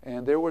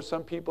 And there were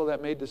some people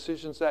that made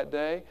decisions that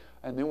day.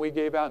 And then we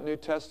gave out New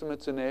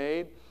Testaments and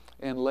aid.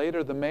 And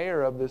later the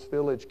mayor of this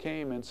village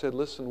came and said,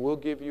 listen, we'll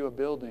give you a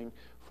building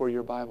for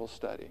your Bible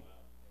study.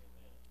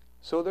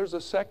 So there's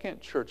a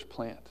second church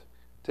plant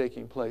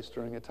taking place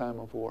during a time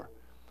of war.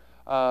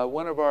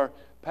 One of our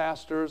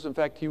pastors, in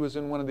fact, he was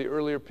in one of the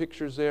earlier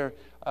pictures there,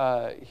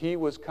 he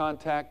was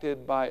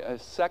contacted by a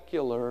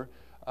secular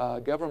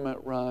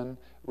government-run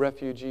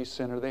refugee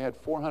center. They had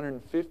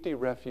 450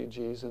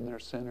 refugees in their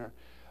center.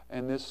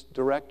 And this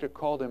director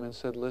called him and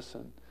said,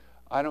 listen,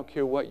 I don't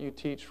care what you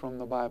teach from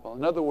the Bible.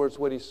 In other words,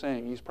 what he's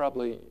saying, he's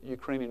probably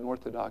Ukrainian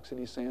Orthodox, and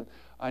he's saying,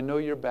 I know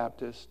you're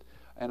Baptist,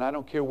 and I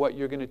don't care what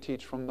you're going to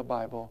teach from the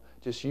Bible.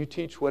 Just you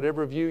teach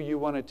whatever view you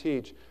want to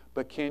teach,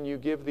 but can you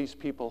give these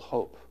people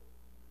hope?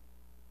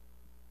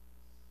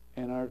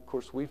 And of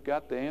course, we've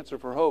got the answer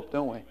for hope,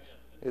 don't we?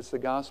 It's the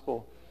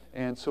gospel.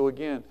 And so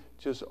again,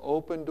 just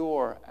open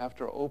door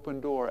after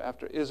open door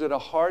after. Is it a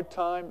hard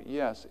time?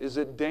 Yes. Is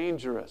it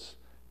dangerous?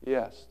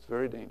 Yes, it's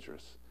very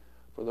dangerous.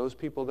 For those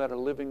people that are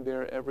living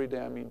there every day,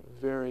 I mean,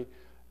 very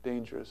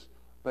dangerous.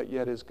 But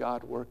yet is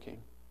God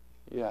working?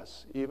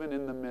 Yes, even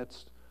in the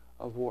midst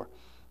of war.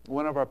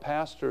 One of our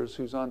pastors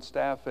who's on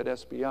staff at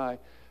SBI,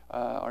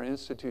 our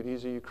institute,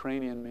 he's a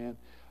Ukrainian man.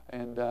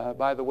 And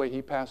by the way,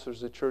 he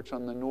pastors a church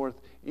on the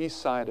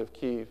northeast side of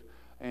Kyiv.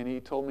 And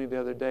he told me the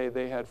other day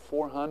they had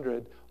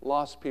 400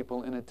 lost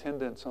people in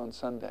attendance on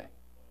Sunday.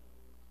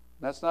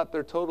 That's not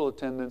their total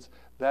attendance.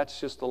 That's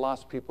just the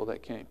lost people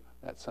that came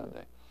that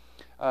Sunday.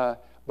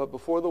 But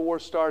before the war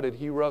started,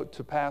 he wrote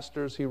to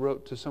pastors, he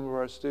wrote to some of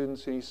our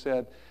students, and he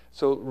said,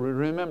 so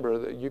remember,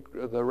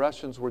 the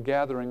Russians were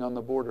gathering on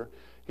the border.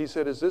 He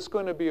said, is this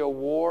going to be a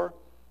war,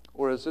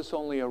 or is this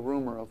only a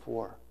rumor of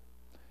war?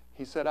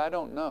 He said, I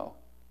don't know,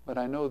 but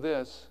I know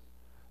this.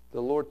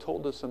 The Lord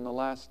told us in the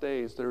last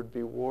days there would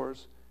be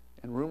wars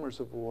and rumors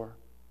of war.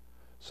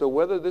 So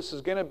whether this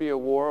is going to be a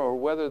war or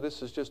whether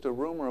this is just a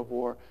rumor of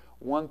war,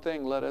 one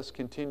thing let us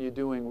continue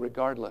doing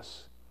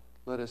regardless.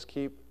 Let us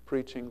keep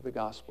preaching the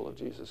gospel of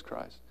Jesus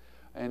Christ.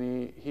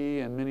 And he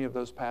and many of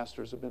those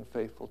pastors have been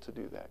faithful to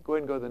do that. Go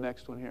ahead and go to the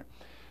next one here.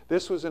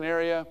 This was an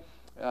area,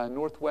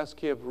 northwest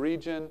Kiev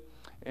region,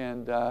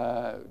 and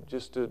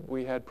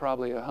we had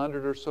probably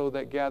 100 or so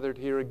that gathered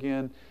here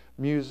again,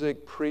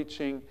 music,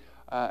 preaching,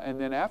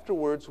 and then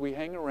afterwards we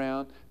hang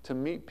around to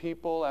meet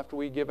people. After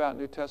we give out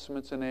New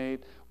Testaments and aid,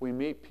 we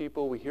meet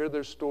people, we hear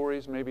their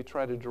stories, maybe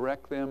try to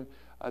direct them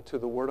to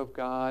the Word of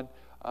God,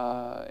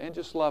 and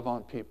just love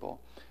on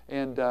people.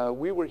 And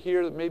we were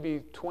here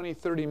maybe 20,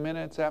 30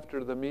 minutes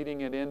after the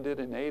meeting had ended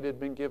and aid had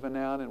been given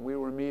out, and we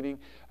were meeting,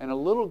 and a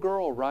little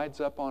girl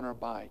rides up on her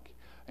bike.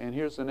 And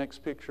here's the next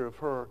picture of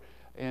her.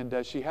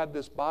 And she had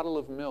this bottle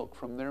of milk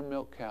from their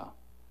milk cow.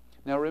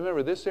 Now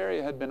remember, this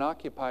area had been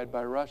occupied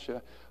by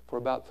Russia for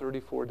about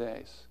 34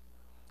 days.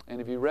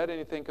 And if you read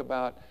anything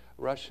about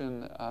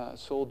Russian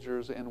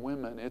soldiers and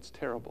women, it's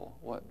terrible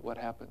what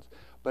happens.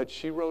 But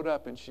she rode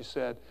up and she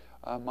said,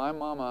 my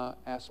mama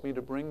asked me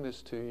to bring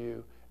this to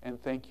you,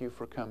 and thank you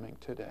for coming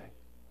today.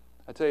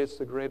 I tell you, it's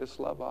the greatest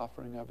love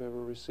offering I've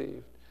ever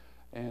received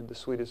and the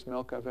sweetest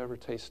milk I've ever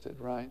tasted,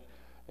 right?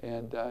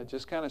 And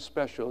just kind of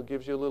special. It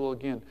gives you a little,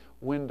 again,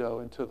 window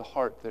into the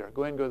heart there.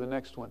 Go ahead and go to the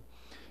next one.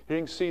 Here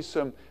you can see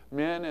some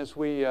men as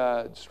we,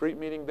 street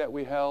meeting that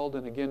we held,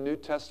 and again, New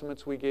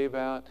Testaments we gave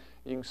out.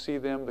 You can see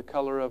them, the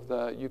color of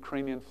the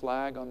Ukrainian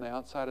flag on the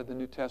outside of the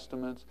New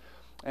Testaments.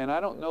 And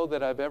I don't know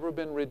that I've ever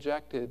been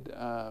rejected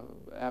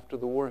after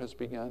the war has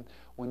begun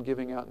when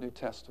giving out New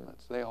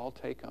Testaments. They all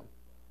take them.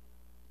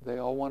 They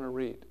all want to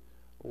read.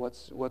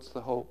 What's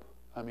the hope?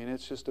 I mean,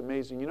 it's just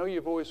amazing. You know,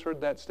 you've always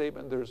heard that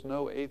statement, there's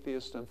no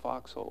atheists in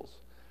foxholes.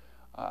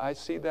 I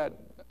see that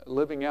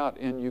living out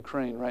in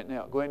Ukraine right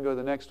now. Go ahead and go to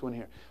the next one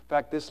here. In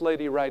fact, this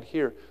lady right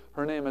here,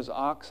 her name is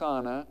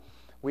Oksana.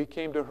 We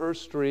came to her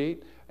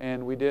street,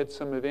 and we did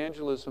some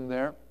evangelism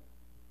there.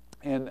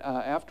 And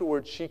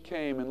afterwards, she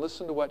came, and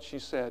listen to what she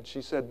said.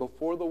 She said,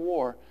 before the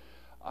war,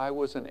 I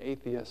was an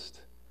atheist,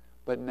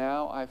 but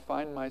now I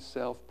find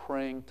myself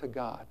praying to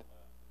God.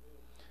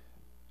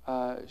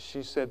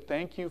 She said,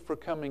 thank you for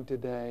coming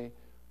today.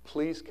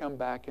 Please come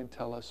back and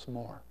tell us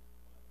more.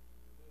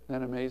 Isn't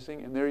that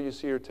amazing? And there you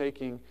see her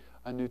taking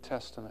a New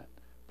Testament.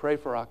 Pray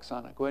for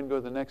Oksana. Go ahead and go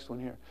to the next one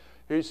here.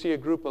 Here you see a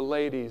group of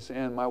ladies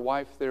and my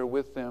wife there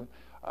with them.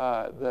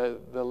 The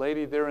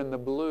lady there in the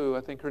blue,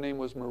 I think her name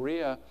was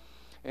Maria,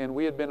 and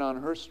we had been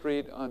on her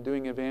street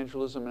doing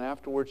evangelism, and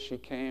afterwards she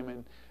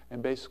came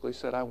and basically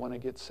said, I want to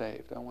get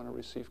saved. I want to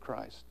receive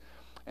Christ.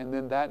 And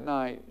then that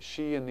night,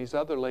 she and these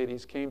other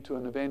ladies came to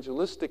an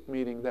evangelistic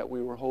meeting that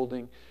we were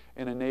holding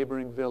in a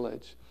neighboring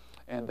village.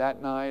 And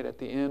that night, at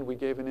the end, we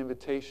gave an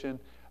invitation,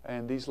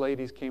 and these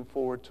ladies came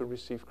forward to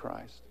receive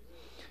Christ.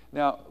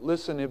 Now,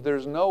 listen, if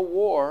there's no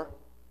war,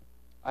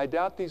 I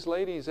doubt these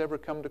ladies ever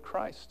come to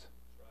Christ.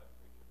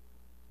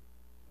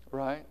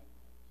 Right?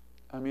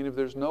 I mean, if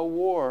there's no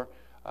war,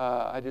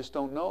 I just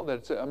don't know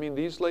that. I mean,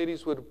 these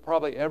ladies would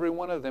probably, every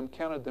one of them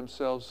counted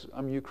themselves,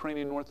 I'm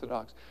Ukrainian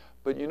Orthodox.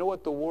 But you know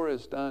what the war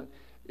has done?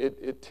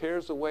 It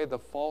tears away the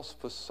false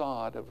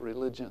facade of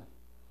religion.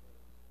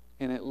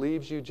 And it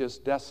leaves you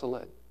just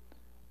desolate.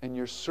 And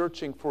you're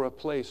searching for a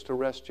place to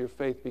rest your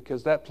faith,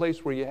 because that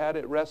place where you had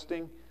it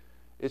resting,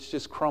 it's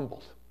just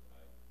crumbled.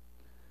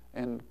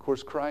 And of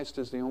course, Christ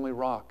is the only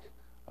rock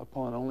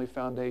only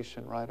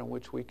foundation, right, on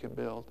which we can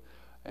build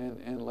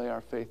and lay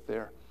our faith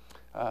there.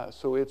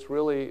 So it's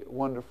really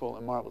wonderful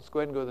and marvelous.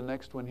 Go ahead and go to the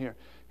next one here.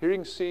 Here you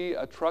can see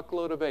a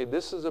truckload of aid.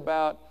 This is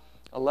about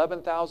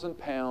 11,000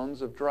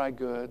 pounds of dry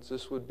goods.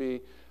 This would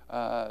be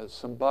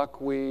some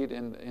buckwheat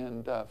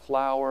and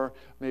flour.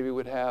 Maybe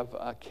we'd have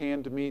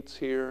canned meats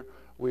here.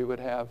 We would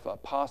have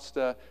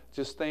pasta,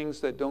 just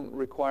things that don't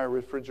require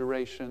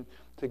refrigeration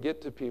to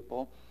get to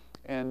people.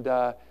 And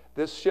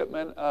this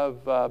shipment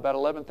of about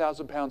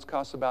 11,000 pounds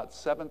costs about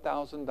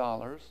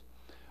 $7,000.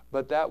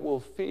 But that will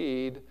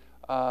feed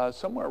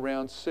somewhere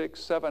around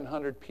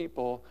 600-700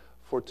 people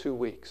for 2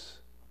 weeks.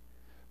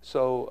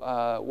 So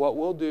what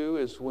we'll do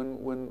is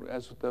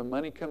as the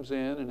money comes in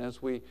and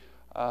as we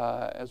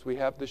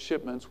have the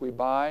shipments,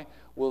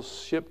 we'll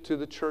ship to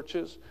the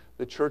churches.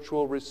 The church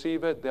will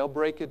receive it. They'll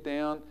break it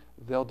down.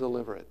 They'll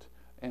deliver it.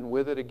 And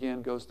with it,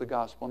 again, goes the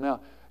gospel.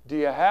 Now, do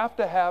you have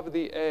to have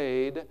the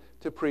aid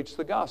to preach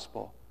the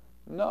gospel?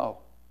 No.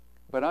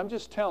 But I'm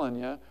just telling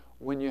you,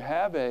 when you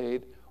have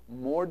aid,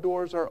 more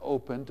doors are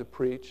open to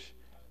preach,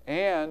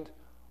 and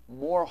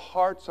more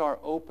hearts are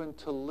open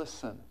to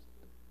listen,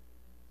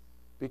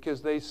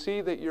 because they see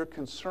that you're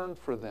concerned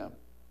for them.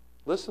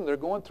 Listen, they're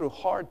going through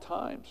hard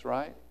times,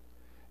 right?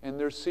 And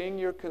they're seeing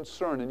your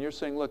concern, and you're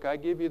saying, look, I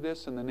give you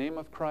this in the name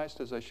of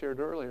Christ, as I shared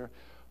earlier,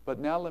 but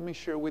now let me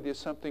share with you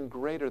something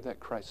greater that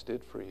Christ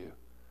did for you.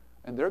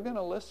 And they're going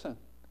to listen,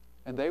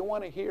 and they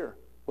want to hear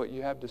what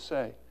you have to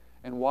say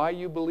and why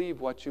you believe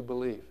what you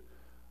believe.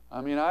 I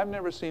mean, I've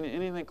never seen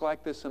anything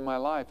like this in my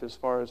life as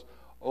far as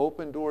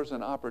open doors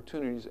and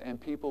opportunities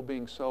and people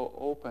being so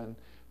open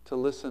to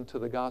listen to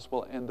the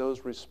gospel and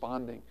those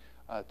responding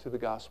to the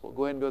gospel.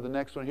 Go ahead and go to the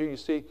next one. Here you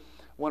see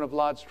one of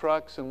Lod's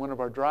trucks and one of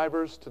our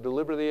drivers to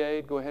deliver the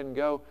aid. Go ahead and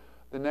go.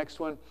 The next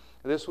one.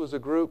 This was a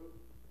group,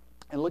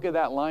 and look at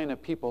that line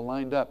of people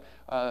lined up.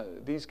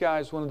 These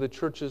guys, one of the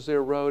churches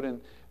there wrote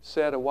and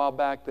said a while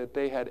back that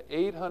they had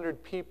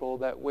 800 people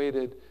that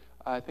waited,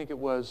 I think it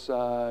was 2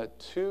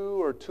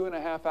 or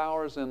 2.5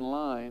 hours in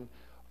line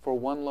for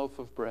one loaf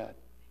of bread.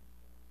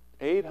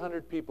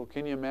 800 people,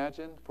 can you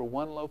imagine? For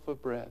one loaf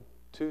of bread,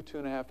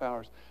 2.5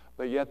 hours.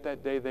 But yet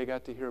that day they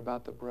got to hear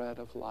about the bread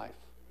of life.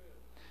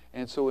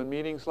 And so in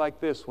meetings like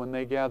this, when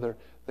they gather,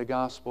 the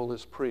gospel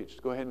is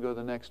preached. Go ahead and go to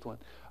the next one.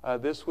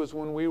 This was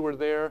when we were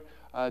there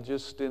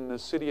just in the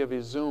city of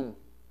Izum.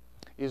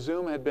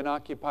 Izum had been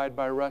occupied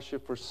by Russia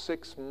for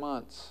 6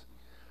 months.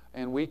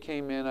 And we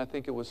came in, I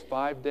think it was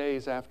 5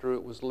 days after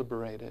it was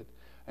liberated.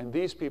 And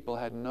these people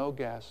had no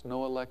gas,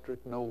 no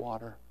electric, no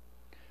water.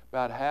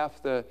 About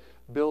half the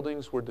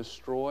buildings were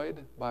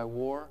destroyed by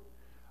war.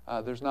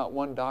 There's not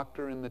one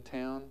doctor in the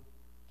town.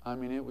 I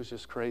mean, it was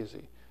just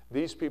crazy.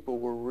 These people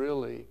were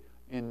really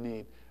in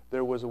need.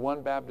 There was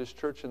one Baptist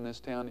church in this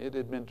town. It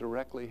had been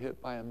directly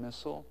hit by a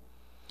missile.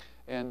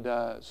 And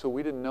so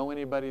we didn't know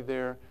anybody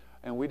there,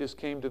 and we just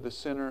came to the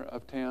center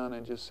of town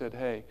and just said,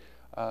 hey,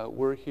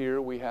 we're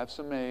here, we have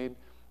some aid,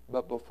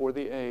 but before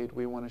the aid,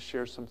 we want to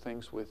share some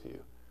things with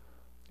you.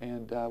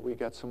 And we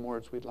got some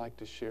words we'd like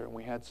to share. And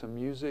we had some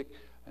music,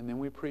 and then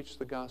we preached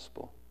the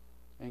gospel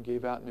and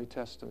gave out New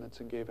Testaments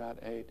and gave out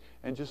aid.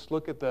 And just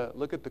look at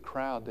the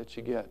crowd that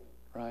you get,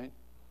 right?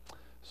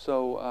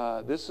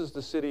 So this is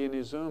the city in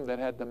Izum that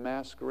had the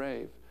mass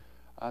grave.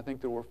 I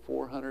think there were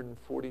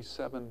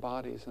 447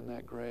 bodies in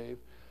that grave.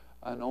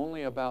 And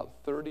only about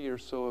 30 or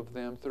so of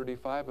them,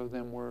 35 of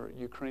them were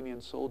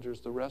Ukrainian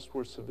soldiers. The rest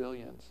were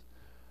civilians.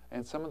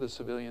 And some of the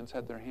civilians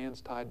had their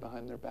hands tied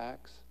behind their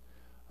backs.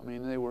 I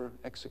mean, they were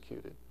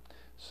executed.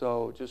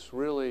 So just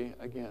really,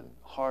 again,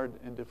 hard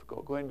and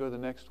difficult. Go ahead and go to the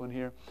next one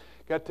here.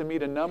 Got to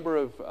meet a number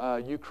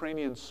of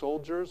Ukrainian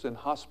soldiers in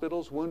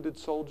hospitals, wounded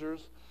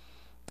soldiers,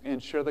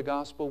 and share the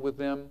gospel with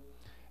them.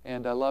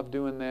 And I love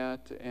doing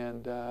that.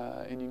 And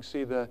you can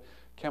see the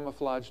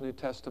camouflage New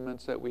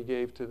Testaments that we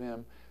gave to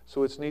them.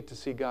 So it's neat to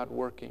see God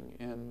working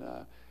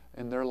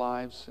in their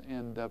lives,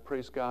 and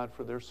praise God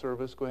for their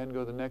service. Go ahead and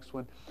go to the next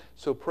one.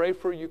 So pray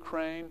for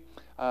Ukraine.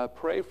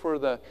 Pray for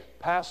the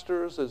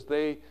pastors as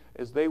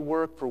they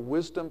work, for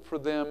wisdom for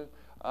them,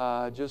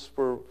 just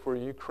for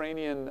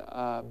Ukrainian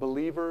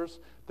believers,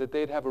 that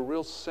they'd have a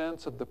real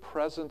sense of the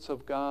presence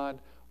of God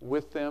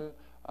with them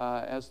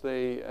as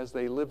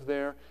they live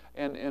there,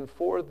 and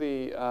for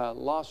the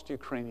lost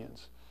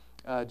Ukrainians,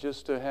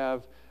 just to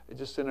have,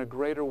 just in a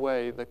greater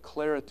way, the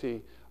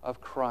clarity of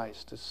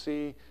Christ, to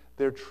see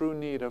their true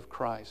need of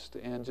Christ,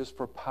 and just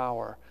for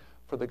power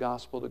for the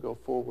gospel to go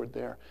forward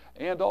there.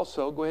 And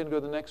also, go ahead and go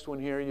to the next one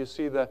here. You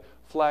see the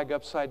flag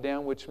upside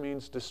down, which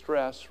means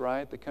distress,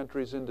 right? The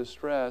country's in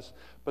distress.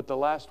 But the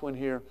last one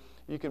here,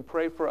 you can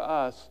pray for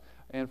us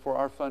and for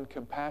our fund,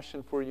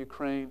 Compassion for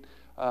Ukraine.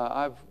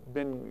 I've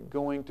been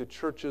going to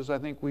churches. I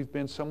think we've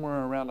been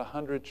somewhere around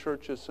 100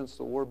 churches since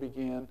the war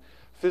began,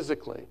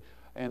 physically.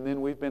 And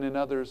then we've been in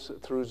others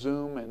through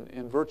Zoom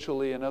and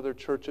virtually in other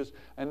churches.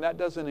 And that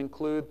doesn't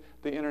include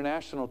the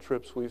international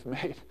trips we've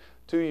made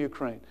to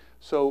Ukraine.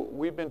 So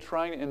we've been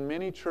trying, and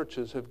many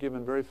churches have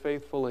given very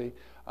faithfully.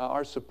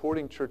 Our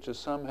supporting churches,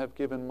 some have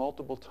given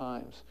multiple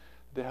times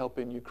to help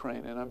in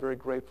Ukraine. And I'm very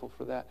grateful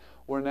for that.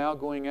 We're now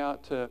going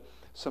out to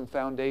some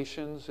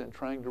foundations and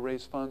trying to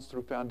raise funds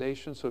through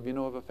foundations. So if you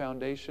know of a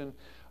foundation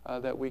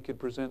that we could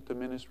present the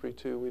ministry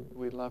to,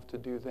 we'd love to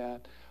do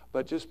that.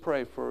 But just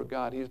pray for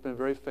God. He's been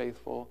very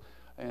faithful.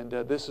 And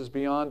this is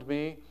beyond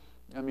me.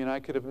 I mean,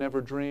 I could have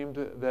never dreamed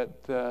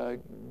that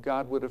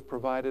God would have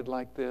provided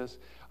like this.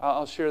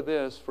 I'll share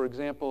this. For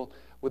example,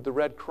 with the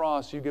Red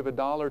Cross, you give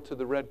 $1 to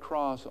the Red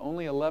Cross,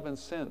 only 11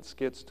 cents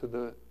gets to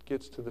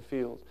the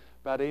field.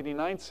 About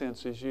 89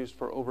 cents is used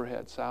for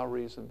overhead,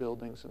 salaries and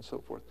buildings and so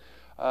forth.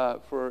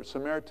 For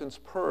Samaritan's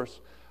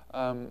Purse,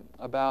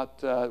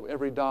 about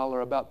every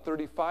dollar, about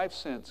 35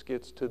 cents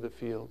gets to the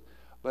field.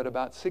 But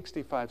about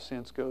 65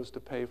 cents goes to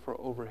pay for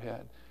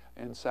overhead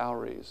and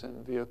salaries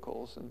and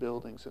vehicles and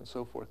buildings and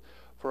so forth.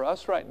 For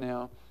us right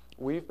now,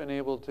 we've been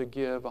able to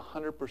give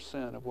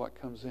 100% of what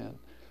comes in.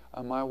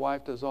 My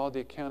wife does all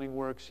the accounting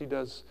work. She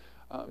does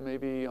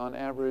maybe on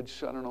average,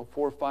 4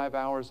 or 5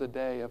 hours a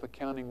day of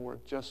accounting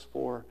work just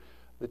for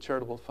the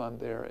charitable fund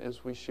there,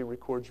 as she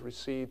records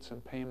receipts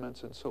and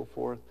payments and so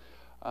forth.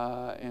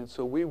 And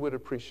so we would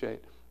appreciate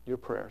your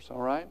prayers,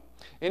 all right?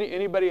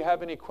 Anybody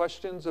have any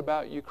questions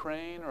about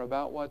Ukraine or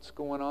about what's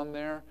going on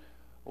there?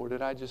 Or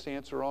did I just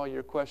answer all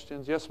your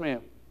questions? Yes, ma'am.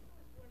 I was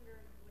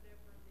wondering,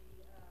 whenever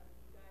you guys,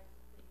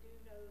 they do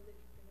know that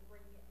you're going to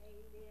bring the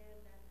aid in,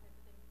 that kind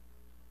of thing,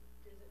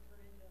 does it turn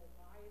into a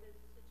riotous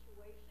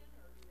situation,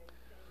 or do they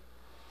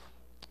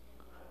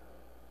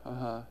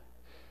stay?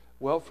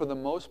 Well, for the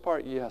most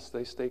part, yes,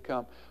 they stay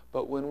calm.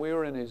 But when we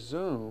were in a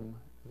Zoom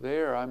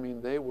there, I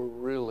mean, they were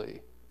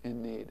really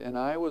in need. And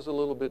I was a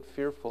little bit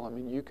fearful. I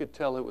mean, you could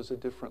tell it was a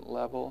different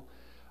level.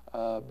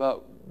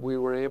 But we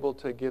were able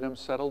to get them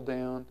settled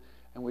down.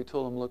 And we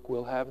told them, look,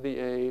 we'll have the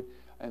aid.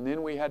 And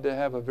then we had to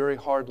have a very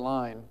hard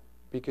line,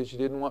 because you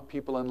didn't want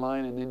people in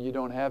line and then you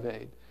don't have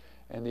aid.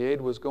 And the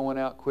aid was going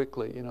out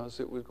quickly, as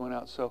it was going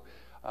out. So,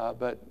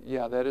 but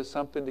yeah, that is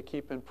something to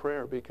keep in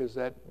prayer, because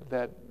that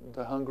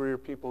the hungrier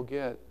people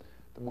get,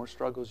 the more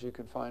struggles you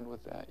can find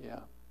with that, yeah.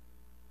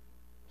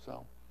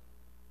 So,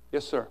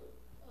 yes, sir.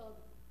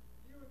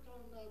 You were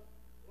talking about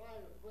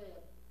line of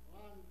bread,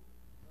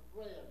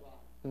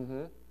 Mm-hmm.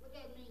 What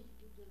that means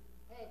to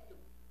pass the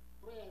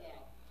bread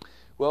out?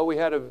 Well,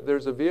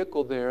 there's a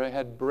vehicle there. It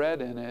had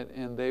bread in it,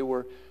 and they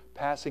were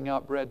passing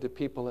out bread to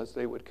people as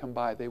they would come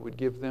by. They would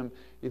give them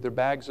either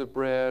bags of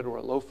bread or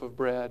a loaf of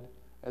bread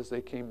as they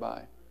came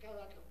by. Kind of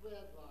like a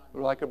bread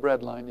line. Like a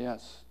bread line,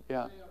 yes.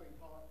 Yeah.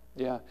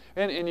 Yeah.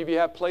 And if you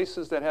have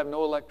places that have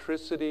no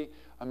electricity,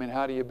 I mean,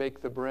 how do you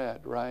bake the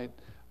bread, right?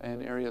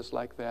 And areas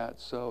like that.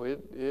 So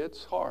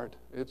it's hard.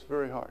 It's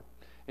very hard.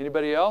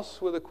 Anybody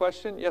else with a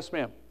question? Yes,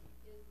 ma'am.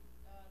 Is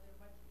there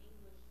much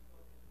English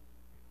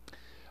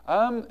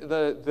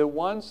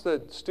spoken?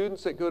 The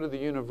students that go to the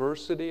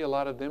university, a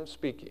lot of them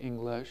speak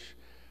English.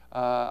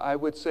 I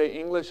would say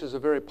English is a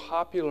very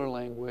popular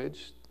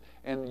language,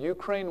 and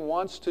Ukraine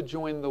wants to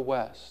join the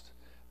West.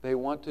 They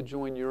want to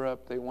join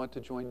Europe. They want to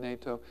join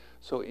NATO.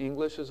 So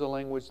English is a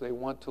language they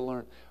want to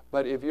learn.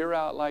 But if you're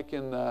out like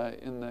in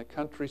the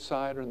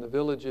countryside or in the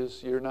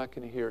villages, you're not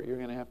going to hear it. You're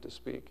going to have to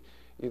speak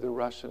either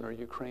Russian or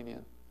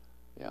Ukrainian.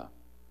 Yeah.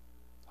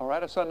 All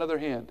right, I saw another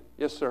hand.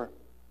 Yes, sir.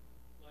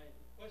 My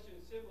question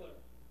is similar.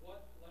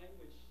 What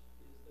language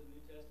is the New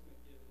Testament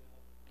given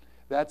out?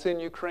 That's in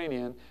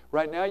Ukrainian.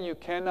 Right now, you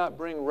cannot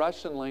bring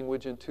Russian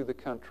language into the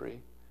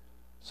country.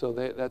 So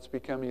that's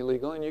become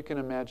illegal, and you can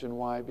imagine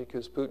why,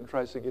 because Putin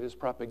tries to get his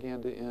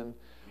propaganda in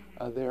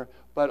there.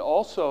 But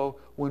also,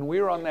 when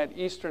we're on that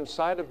eastern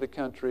side of the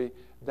country,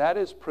 that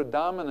is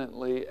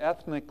predominantly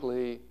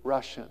ethnically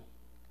Russian.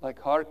 Like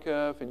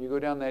Kharkiv, and you go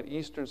down that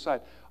eastern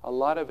side, a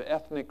lot of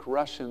ethnic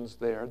Russians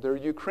there. They're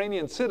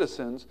Ukrainian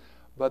citizens,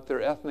 but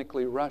they're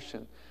ethnically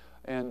Russian.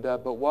 And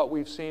but what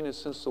we've seen is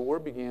since the war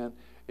began,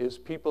 is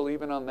people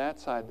even on that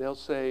side, they'll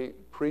say,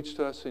 preach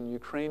to us in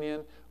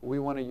Ukrainian. We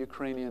want a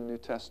Ukrainian New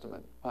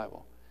Testament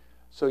Bible.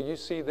 So you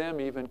see them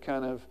even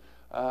kind of,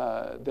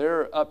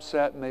 they're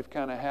upset, and they've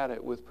kind of had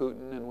it with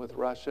Putin and with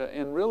Russia.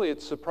 And really,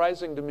 it's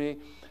surprising to me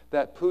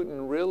that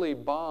Putin really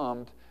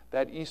bombed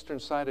that eastern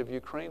side of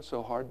Ukraine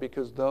so hard,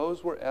 because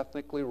those were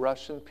ethnically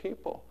Russian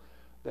people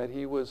that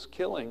he was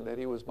killing, that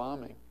he was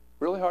bombing.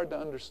 Really hard to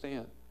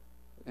understand.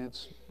 And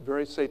it's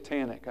very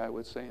satanic, I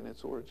would say, in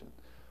its origin.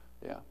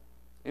 Yeah.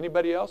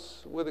 Anybody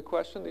else with a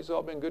question? These have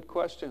all been good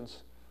questions.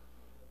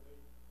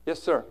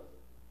 Yes, sir.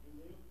 I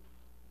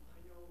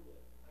know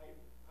that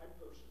I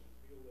personally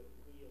feel that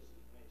we as the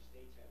United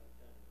States haven't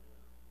done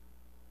enough.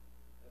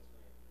 That's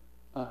my opinion.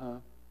 Uh-huh.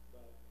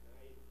 But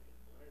I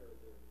admire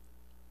their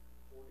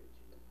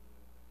fortitude.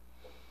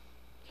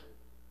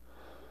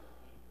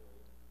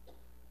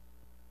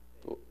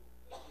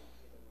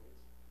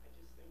 I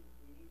just think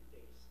we need to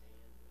take a stand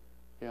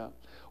there. Yeah.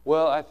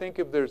 Well, I think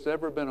if there's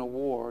ever been a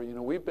war,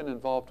 we've been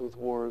involved with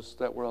wars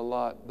that were a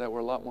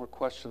lot more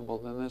questionable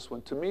than this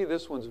one. To me,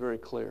 this one's very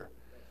clear.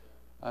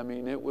 I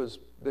mean, it was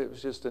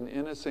just an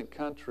innocent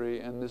country,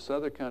 and this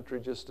other country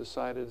just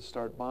decided to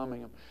start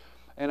bombing them.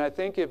 And I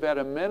think if at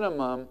a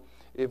minimum,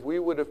 if we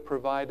would have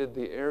provided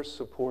the air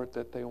support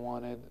that they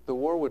wanted, the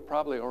war would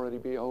probably already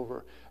be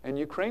over. And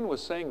Ukraine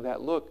was saying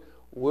that, look,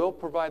 we'll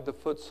provide the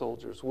foot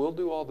soldiers, we'll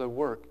do all the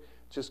work,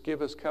 just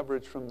give us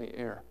coverage from the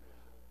air.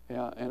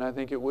 Yeah, and I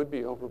think it would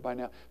be over by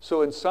now.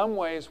 So in some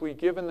ways, we've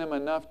given them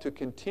enough to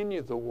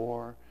continue the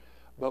war,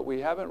 but we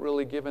haven't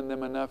really given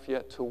them enough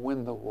yet to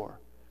win the war.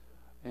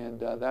 And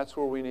that's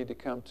where we need to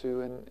come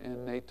to,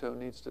 and NATO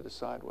needs to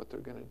decide what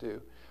they're going to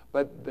do.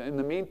 But in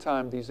the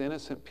meantime, these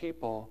innocent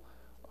people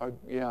are,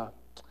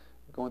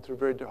 going through a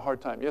very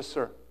hard time. Yes,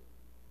 sir.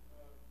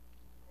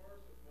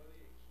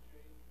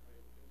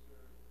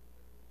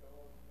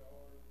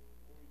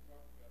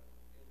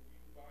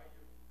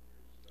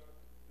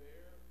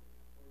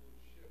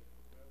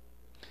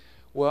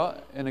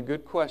 Well, and a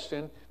good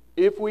question.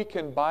 If we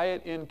can buy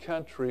it in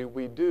country,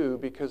 we do,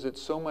 because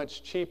it's so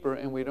much cheaper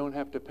and we don't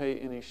have to pay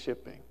any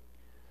shipping.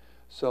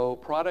 So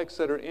products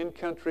that are in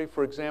country,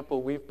 for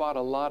example, we've bought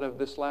a lot of,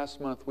 this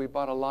last month, we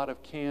bought a lot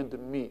of canned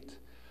meat.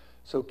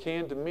 So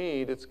canned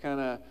meat, it's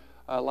kind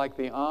of like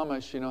the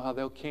Amish, how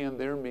they'll can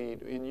their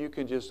meat, and you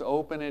can just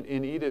open it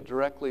and eat it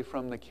directly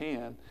from the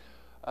can.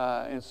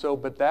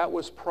 But that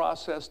was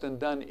processed and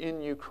done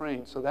in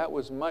Ukraine, so that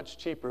was much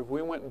cheaper. If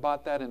we went and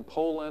bought that in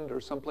Poland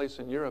or someplace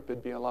in Europe,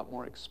 it'd be a lot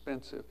more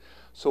expensive.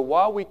 So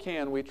while we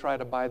can, we try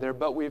to buy there,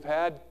 but we've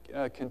had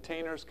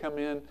containers come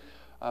in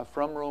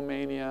from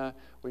Romania.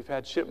 We've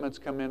had shipments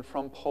come in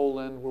from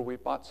Poland, where we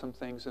bought some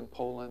things in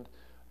Poland.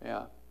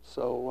 Yeah.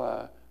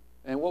 So,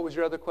 and what was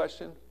your other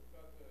question?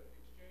 About the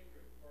exchange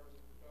rate part of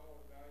the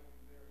dollar value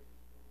there in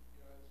the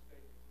United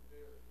States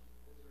there.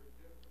 Is there a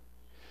difference?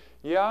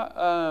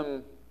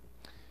 Yeah,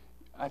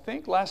 I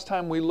think last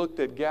time we looked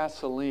at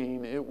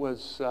gasoline, it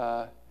was,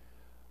 I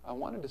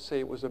wanted to say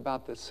it was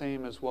about the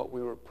same as what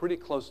we were, pretty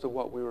close to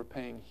what we were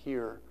paying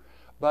here.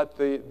 But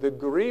the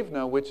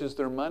hryvnia, which is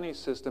their money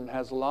system,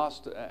 has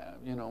lost,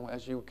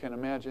 as you can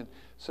imagine,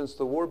 since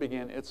the war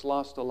began, it's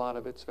lost a lot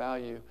of its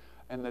value,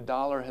 and the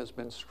dollar has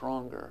been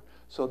stronger.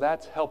 So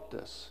that's helped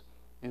us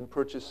in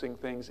purchasing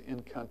things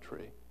in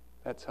country.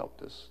 That's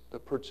helped us. The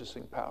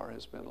purchasing power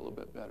has been a little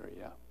bit better,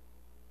 yeah.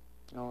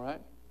 All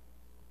right.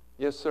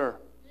 Yes, sir.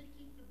 Do you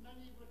keep the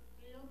money with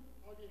them,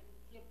 or do you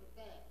ship it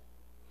back?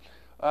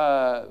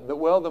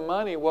 The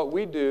money, what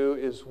we do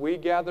is we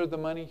gather the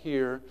money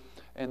here,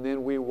 and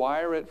then we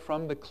wire it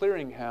from the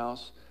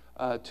clearinghouse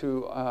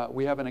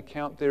we have an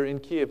account there in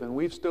Kiev, and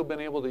we've still been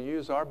able to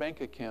use our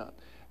bank account.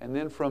 And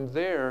then from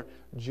there,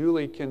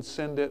 Julie can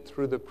send it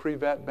through the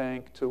Privat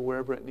bank to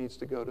wherever it needs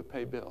to go to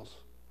pay bills.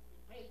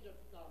 You pay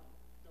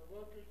the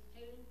workers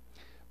too?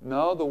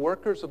 No, the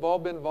workers have all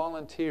been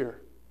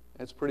volunteer.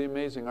 It's pretty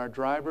amazing. Our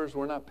drivers,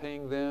 we're not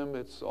paying them.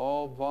 It's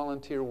all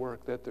volunteer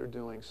work that they're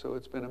doing. So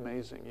it's been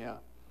amazing, yeah. Are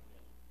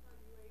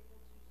you able to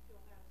still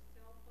have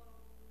cell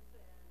phones and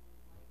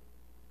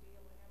be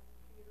able to have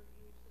computer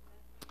use and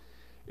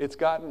that? It's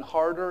gotten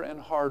harder and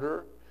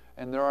harder.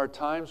 And there are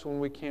times when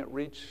we can't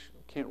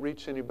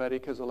reach anybody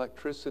because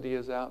electricity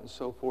is out and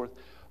so forth.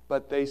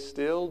 But they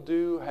still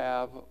do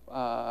have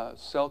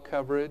cell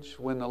coverage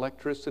when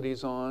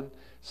electricity's on.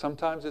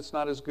 Sometimes it's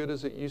not as good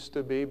as it used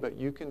to be, but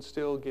you can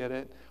still get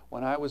it.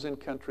 When I was in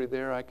country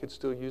there, I could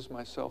still use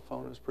my cell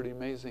phone. It was pretty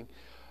amazing.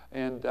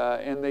 And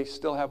they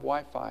still have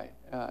Wi-Fi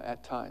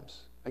at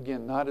times.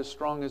 Again, not as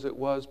strong as it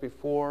was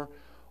before,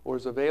 or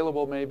as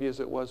available maybe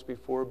as it was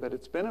before, but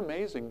it's been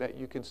amazing that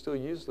you can still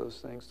use those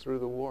things through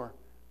the war.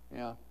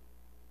 Yeah.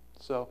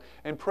 So,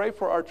 and pray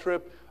for our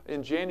trip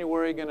in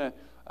January. Going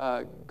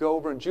to go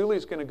over, and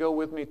Julie's going to go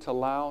with me to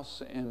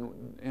Laos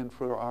and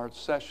for our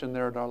session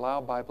there at our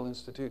Lao Bible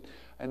Institute.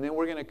 And then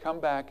we're going to come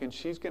back, and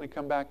she's going to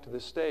come back to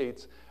the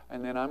States,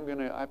 and then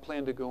I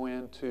plan to go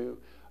into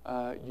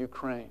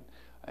Ukraine.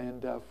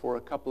 And for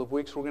a couple of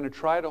weeks, we're going to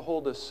try to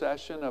hold a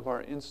session of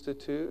our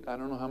institute. I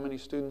don't know how many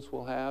students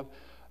we'll have,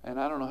 and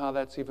I don't know how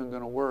that's even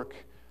going to work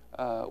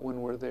when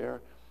we're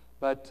there.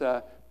 But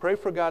pray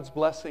for God's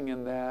blessing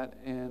in that,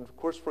 and of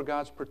course for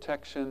God's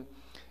protection,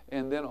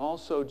 and then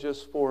also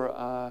just for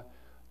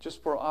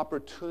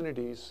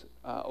opportunities,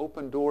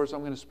 open doors. I'm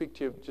going to speak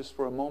to you just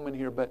for a moment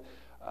here, but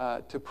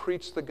to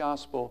preach the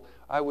gospel.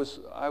 I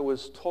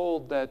was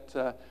told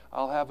that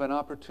I'll have an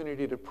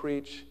opportunity to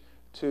preach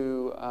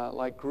to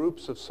like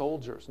groups of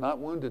soldiers, not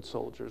wounded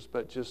soldiers,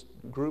 but just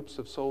groups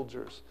of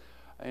soldiers.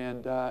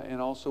 And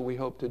also we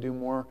hope to do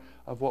more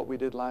of what we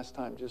did last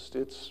time. Just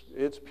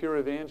it's pure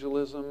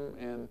evangelism,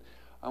 and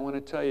I want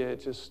to tell you,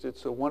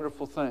 it's a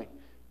wonderful thing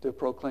to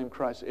proclaim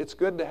Christ. It's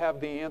good to have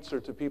the answer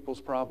to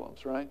people's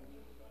problems, right?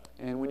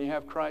 And when you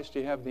have Christ,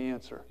 you have the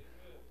answer.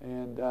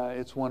 And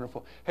it's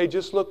wonderful. Hey,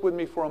 just look with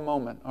me for a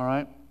moment, all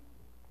right?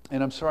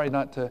 And I'm sorry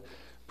not to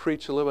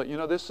preach a little bit. You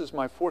know, this is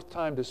my fourth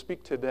time to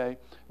speak today.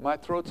 My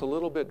throat's a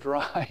little bit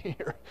dry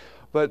here.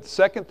 But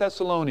 2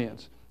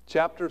 Thessalonians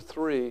chapter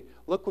 3,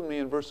 look with me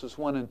in verses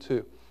 1 and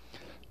 2.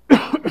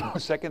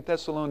 2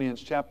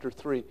 Thessalonians chapter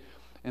 3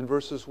 and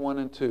verses 1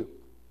 and 2.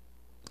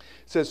 It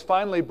says,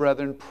 "Finally,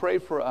 brethren, pray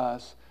for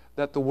us,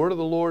 that the word of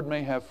the Lord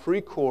may have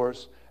free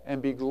course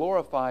and be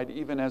glorified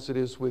even as it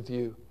is with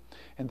you,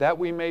 and that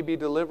we may be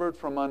delivered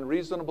from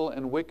unreasonable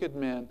and wicked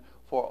men,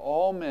 for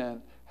all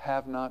men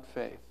have not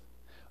faith."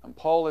 And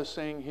Paul is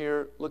saying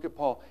here, look at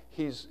Paul,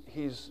 he's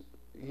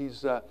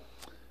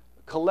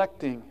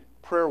collecting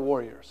prayer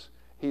warriors.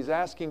 He's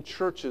asking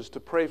churches to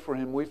pray for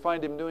him. We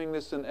find him doing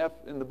this in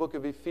the book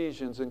of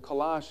Ephesians, in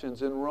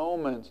Colossians, in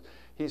Romans.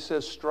 He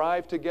says,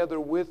 "Strive together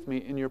with me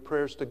in your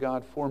prayers to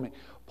God for me."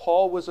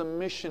 Paul was a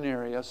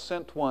missionary, a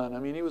sent one. I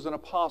mean, he was an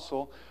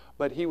apostle,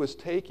 but he was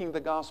taking the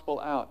gospel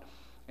out.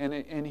 And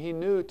he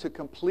knew to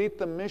complete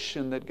the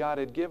mission that God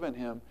had given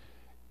him,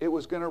 it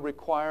was going to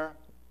require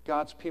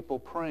God's people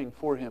praying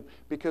for him,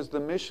 because the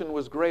mission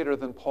was greater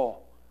than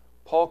Paul.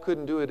 Paul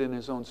couldn't do it in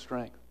his own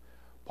strength.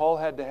 Paul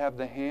had to have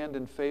the hand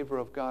and favor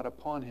of God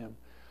upon him.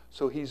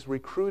 So he's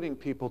recruiting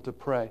people to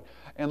pray.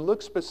 And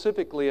look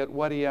specifically at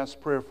what he asks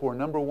prayer for.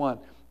 Number one,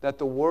 that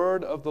the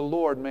word of the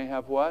Lord may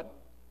have what?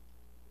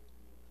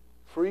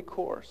 Free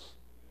course.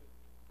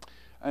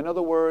 In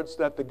other words,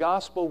 that the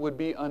gospel would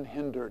be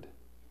unhindered.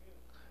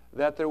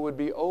 That there would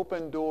be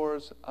open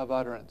doors of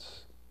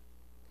utterance.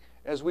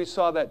 As we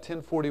saw that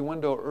 1040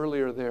 window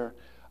earlier there,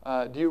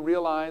 do you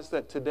realize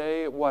that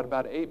today,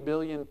 about 8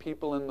 billion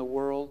people in the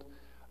world,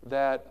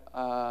 that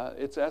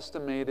it's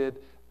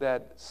estimated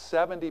that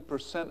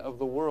 70% of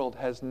the world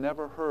has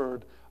never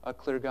heard a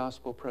clear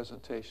gospel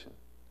presentation.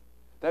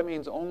 That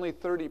means only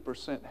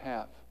 30%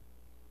 have.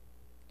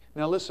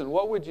 Now listen,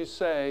 what would you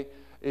say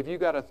if you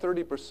got a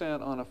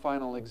 30% on a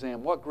final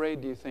exam? What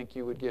grade do you think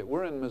you would get?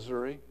 We're in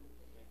Missouri.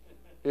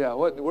 Yeah,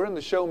 we're in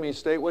the show me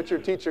state. What's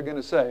your teacher going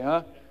to say,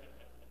 huh?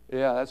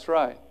 Yeah, that's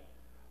right.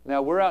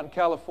 Now, we're out in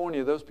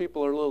California. Those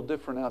people are a little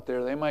different out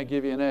there. They might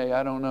give you an A.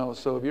 I don't know.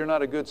 So if you're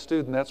not a good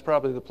student, that's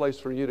probably the place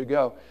for you to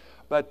go.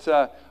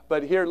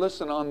 But here,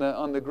 listen,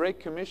 on the Great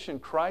Commission,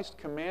 Christ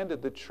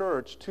commanded the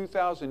church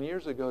 2,000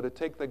 years ago to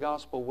take the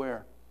gospel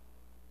where?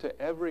 To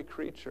every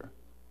creature.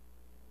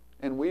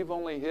 And we've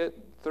only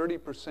hit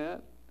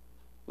 30%.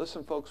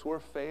 Listen, folks, we're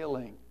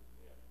failing,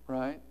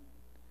 right?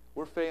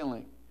 We're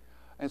failing.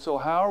 And so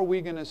how are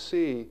we going to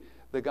see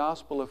the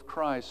gospel of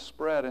Christ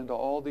spread into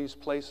all these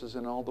places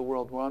in all the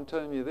world? Well, I'm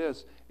telling you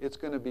this, it's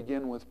going to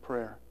begin with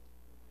prayer.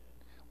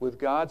 With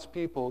God's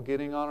people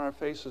getting on our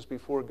faces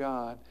before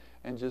God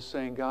and just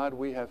saying, God,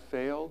 we have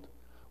failed.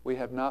 We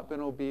have not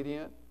been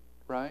obedient,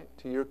 right,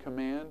 to your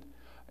command.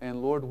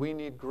 And Lord, we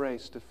need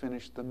grace to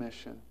finish the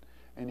mission.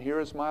 And here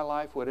is my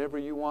life. Whatever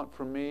you want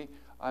from me,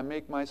 I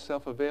make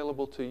myself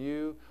available to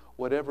you.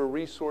 Whatever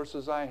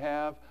resources I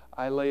have,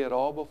 I lay it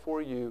all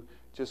before you.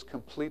 Just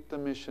complete the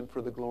mission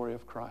for the glory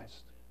of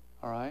Christ.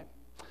 All right?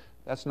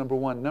 That's number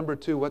one. Number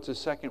two, what's his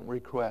second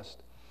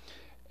request?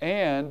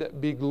 And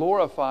be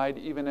glorified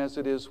even as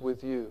it is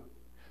with you.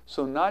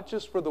 So not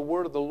just for the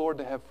word of the Lord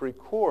to have free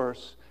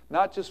course,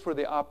 not just for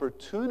the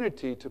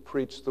opportunity to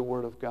preach the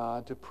word of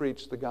God, to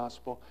preach the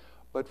gospel,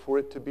 but for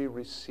it to be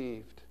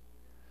received,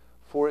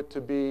 for it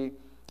to be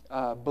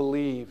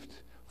believed,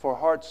 for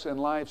hearts and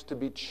lives to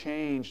be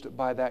changed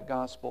by that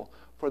gospel,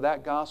 for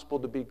that gospel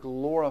to be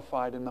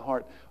glorified in the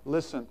heart.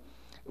 Listen,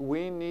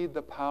 we need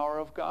the power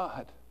of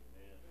God.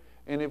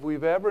 And if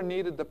we've ever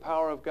needed the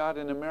power of God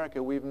in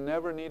America, we've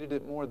never needed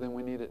it more than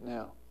we need it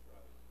now.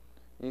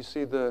 You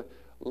see the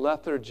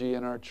lethargy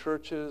in our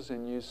churches,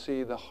 and you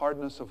see the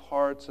hardness of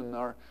hearts and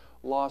our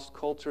lost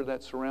culture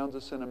that surrounds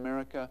us in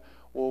America.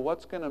 Well,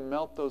 what's going to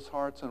melt those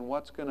hearts, and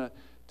what's going to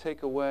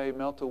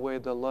melt away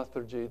the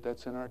lethargy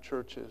that's in our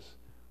churches?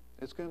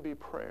 It's going to be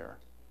prayer.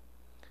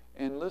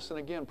 And listen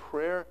again,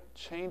 prayer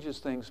changes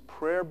things.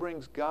 Prayer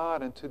brings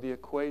God into the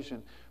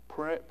equation.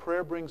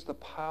 Prayer brings the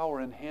power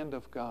and hand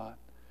of God.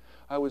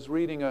 I was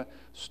reading a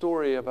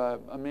story of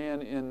a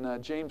man in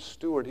James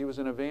Stewart. He was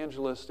an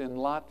evangelist in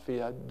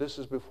Latvia. This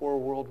is before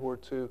World War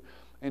II.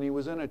 And he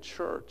was in a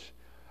church.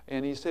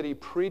 And he said he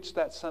preached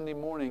that Sunday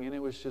morning, and it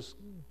was just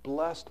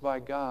blessed by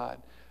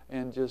God,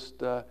 and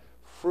just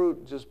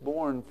fruit just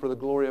born for the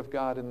glory of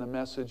God in the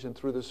message and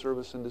through the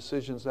service and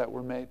decisions that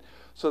were made.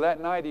 So that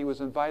night he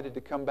was invited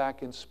to come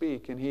back and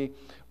speak, and he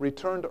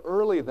returned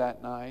early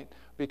that night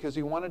because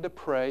he wanted to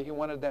pray. He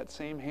wanted that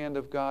same hand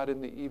of God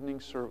in the evening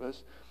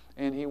service.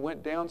 And he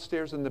went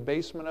downstairs in the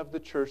basement of the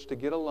church to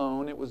get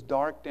alone. It was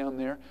dark down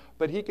there,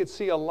 but he could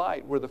see a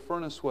light where the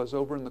furnace was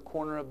over in the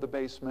corner of the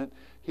basement.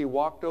 He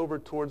walked over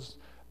towards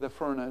the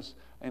furnace,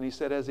 and he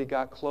said as he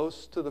got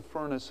close to the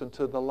furnace and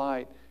to the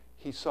light,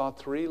 he saw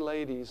 3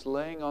 ladies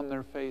laying on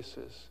their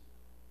faces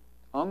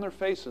on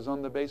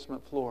the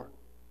basement floor.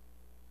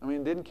 I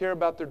mean, didn't care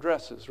about their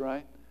dresses,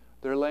 right?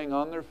 They're laying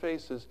on their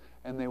faces,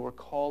 and they were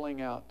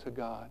calling out to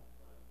God,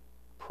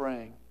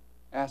 praying,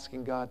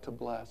 asking God to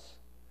bless.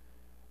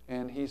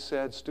 And he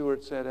said,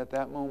 Stewart said, at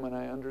that moment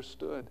I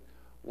understood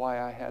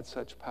why I had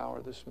such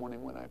power this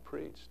morning when I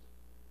preached.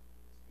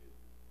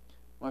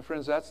 My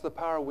friends, that's the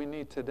power we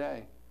need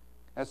today.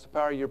 That's the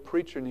power your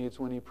preacher needs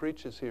when he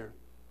preaches here.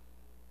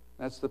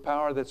 That's the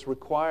power that's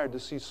required to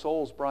see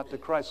souls brought to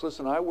Christ.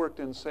 Listen, I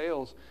worked in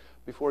sales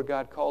before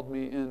God called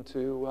me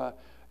into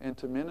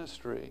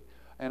ministry.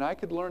 And I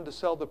could learn to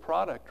sell the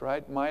product,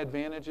 right? My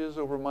advantages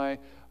over my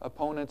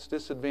opponent's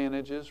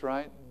disadvantages,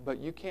 right? But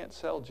you can't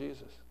sell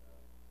Jesus.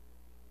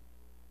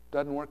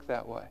 Doesn't work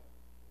that way.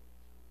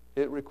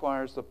 It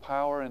requires the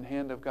power and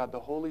hand of God. The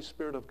Holy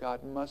Spirit of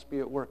God must be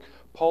at work.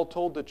 Paul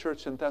told the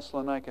church in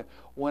Thessalonica,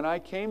 when I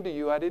came to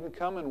you, I didn't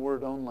come in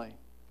word only,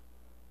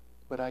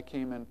 but I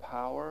came in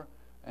power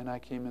and I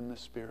came in the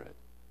Spirit.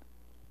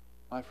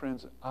 My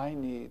friends, I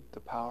need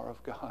the power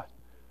of God.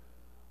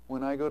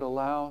 When I go to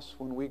Laos,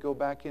 when we go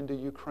back into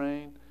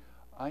Ukraine,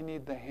 I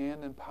need the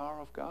hand and power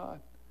of God.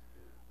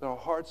 There are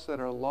hearts that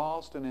are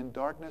lost and in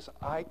darkness.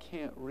 I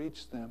can't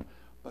reach them,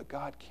 but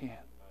God can.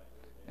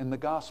 And the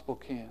gospel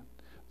can.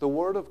 The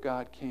Word of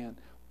God can.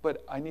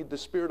 But I need the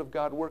Spirit of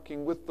God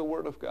working with the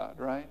Word of God,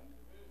 right?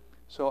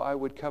 So I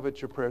would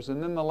covet your prayers.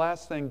 And then the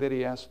last thing that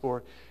he asked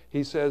for,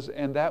 he says,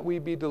 and that we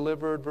be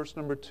delivered, verse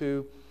number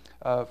 2,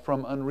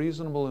 from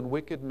unreasonable and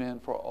wicked men,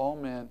 for all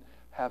men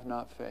have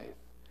not faith.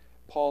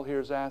 Paul here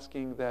is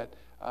asking that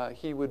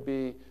he would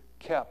be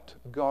kept,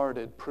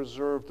 guarded,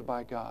 preserved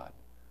by God.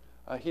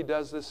 He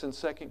does this in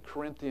 2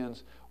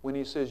 Corinthians when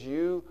he says,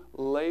 you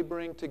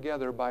laboring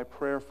together by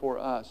prayer for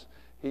us.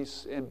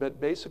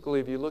 But basically,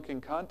 if you look in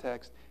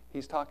context,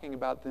 he's talking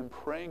about them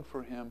praying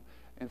for him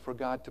and for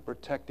God to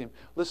protect him.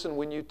 Listen,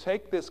 when you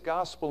take this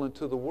gospel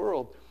into the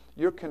world,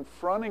 you're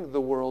confronting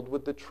the world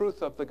with the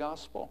truth of the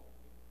gospel.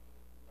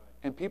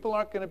 And people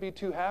aren't going to be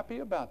too happy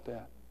about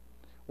that.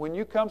 When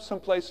you come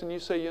someplace and you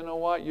say, you know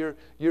what,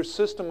 your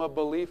system of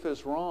belief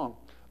is wrong.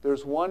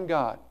 There's one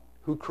God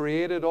who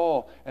created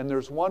all, and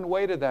there's one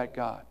way to that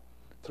God,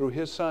 through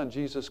His Son,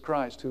 Jesus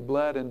Christ, who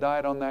bled and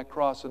died on that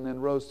cross and then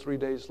rose 3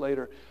 days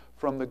later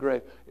from the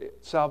grave.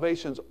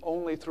 Salvation's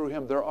only through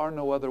Him. There are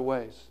no other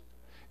ways.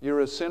 You're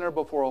a sinner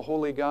before a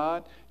holy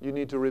God. You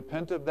need to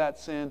repent of that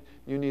sin.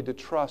 You need to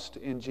trust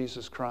in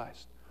Jesus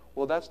Christ.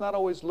 Well, that's not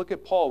always... Look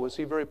at Paul. Was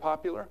he very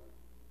popular?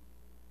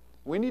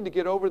 We need to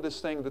get over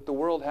this thing that the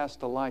world has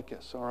to like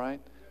us, all right?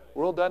 The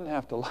world doesn't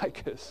have to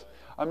like us.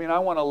 I mean, I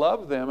want to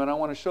love them and I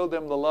want to show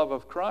them the love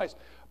of Christ,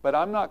 but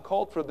I'm not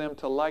called for them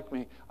to like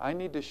me. I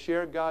need to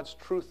share God's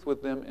truth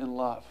with them in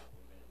love.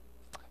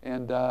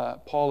 And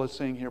Paul is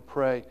saying here,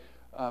 pray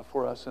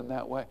for us in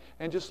that way.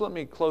 And just let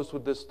me close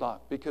with this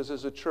thought, because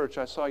as a church,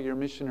 I saw your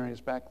missionaries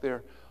back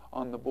there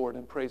on the board,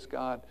 and praise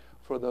God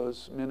for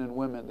those men and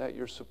women that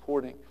you're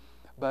supporting.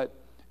 But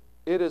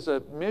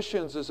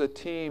missions is a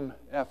team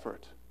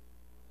effort.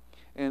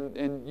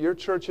 And your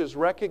church has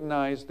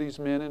recognized these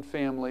men and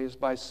families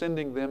by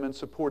sending them and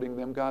supporting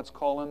them, God's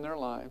call in their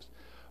lives.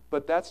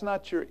 But that's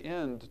not your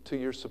end to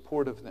your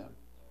support of them.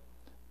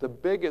 The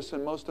biggest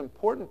and most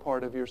important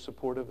part of your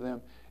support of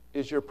them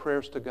is your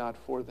prayers to God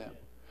for them.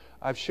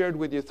 I've shared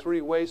with you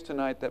 3 ways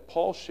tonight that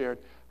Paul shared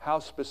how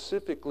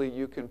specifically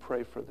you can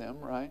pray for them,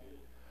 right?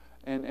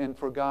 And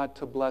for God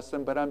to bless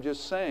them. But I'm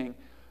just saying,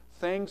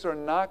 things are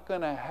not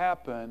going to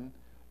happen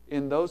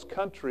in those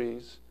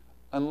countries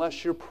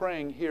unless you're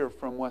praying here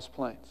from West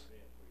Plains.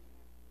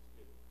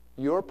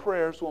 Your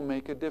prayers will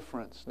make a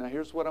difference. Now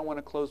here's what I want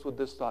to close with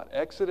this thought.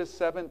 Exodus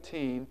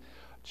 17,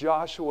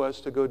 Joshua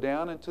is to go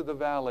down into the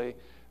valley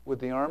with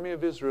the army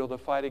of Israel to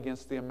fight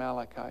against the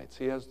Amalekites.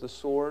 He has the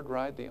sword,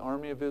 right? The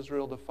army of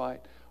Israel to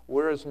fight.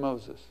 Where is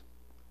Moses?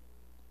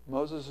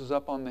 Moses is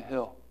up on the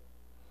hill.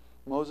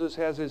 Moses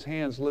has his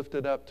hands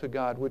lifted up to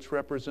God, which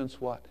represents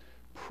what?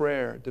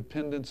 Prayer,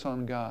 dependence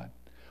on God.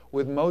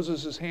 With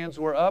Moses' hands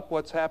were up,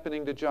 what's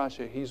happening to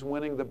Joshua? He's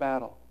winning the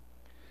battle.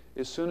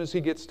 As soon as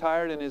he gets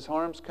tired and his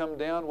arms come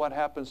down, what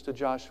happens to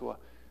Joshua?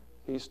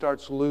 He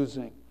starts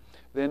losing.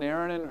 Then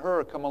Aaron and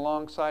Hur come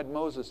alongside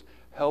Moses,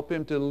 help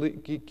him to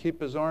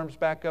keep his arms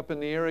back up in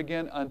the air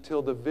again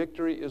until the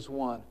victory is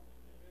won.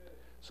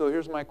 So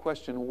here's my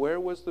question. Where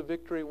was the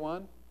victory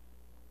won?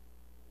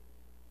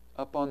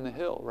 Up on the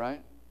hill,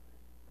 right?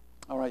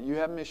 All right, you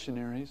have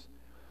missionaries.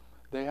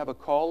 They have a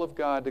call of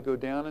God to go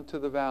down into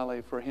the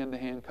valley for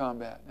hand-to-hand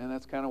combat. And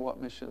that's kind of what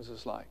missions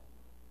is like.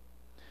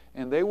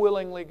 And they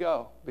willingly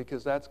go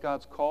because that's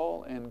God's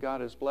call, and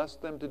God has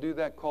blessed them to do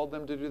that, called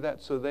them to do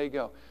that, so they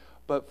go.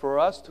 But for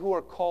us who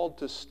are called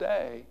to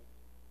stay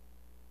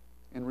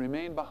and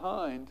remain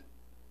behind,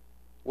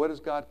 what is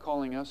God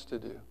calling us to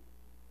do?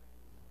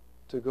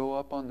 To go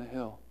up on the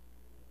hill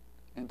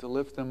and to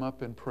lift them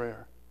up in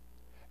prayer.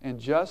 And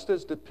just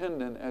as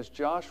dependent as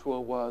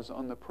Joshua was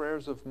on the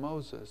prayers of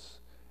Moses,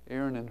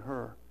 Aaron and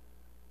Hur,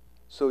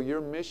 so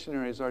your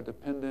missionaries are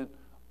dependent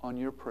on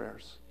your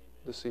prayers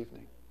this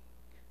evening.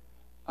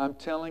 I'm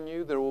telling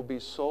you, there will be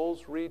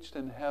souls reached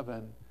in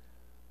heaven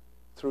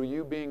through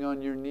you being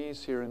on your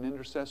knees here in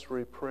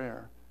intercessory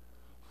prayer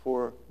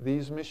for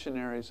these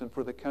missionaries and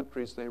for the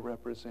countries they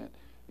represent.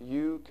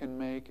 You can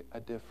make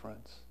a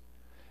difference.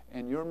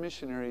 And your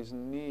missionaries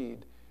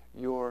need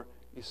your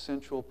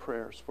essential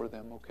prayers for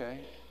them,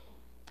 okay?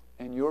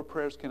 And your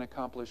prayers can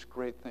accomplish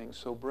great things.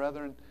 So,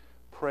 brethren,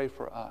 pray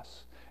for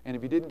us. And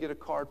if you didn't get a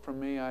card from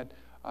me,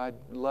 I'd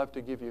love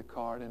to give you a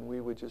card, and we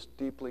would just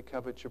deeply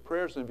covet your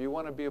prayers. And if you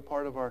want to be a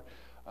part of our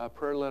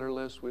prayer letter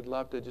list, we'd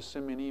love to just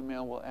send me an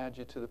email. We'll add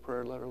you to the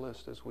prayer letter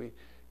list as we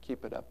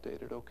keep it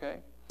updated,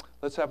 okay?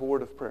 Let's have a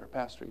word of prayer.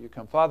 Pastor, you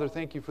come. Father,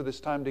 thank you for this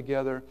time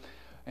together,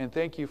 and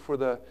thank you for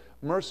the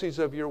mercies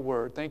of your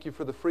word. Thank you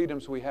for the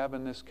freedoms we have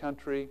in this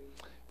country,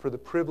 for the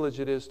privilege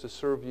it is to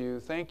serve you.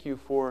 Thank you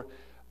for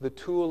the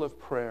tool of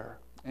prayer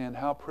and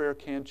how prayer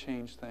can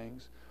change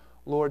things.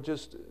 Lord,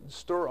 just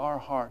stir our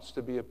hearts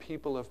to be a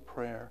people of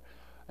prayer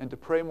and to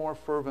pray more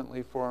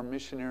fervently for our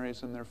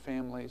missionaries and their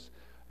families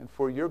and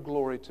for your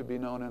glory to be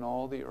known in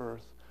all the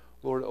earth.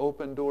 Lord,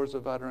 open doors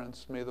of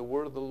utterance. May the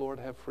word of the Lord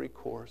have free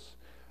course.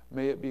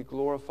 May it be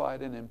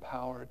glorified and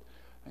empowered.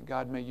 And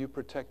God, may you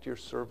protect your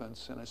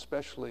servants and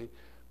especially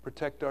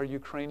protect our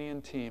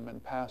Ukrainian team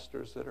and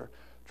pastors that are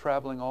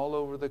traveling all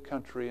over the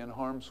country in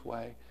harm's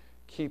way.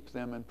 Keep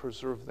them and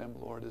preserve them,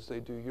 Lord, as they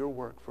do your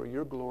work for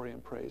your glory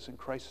and praise. In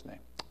Christ's name.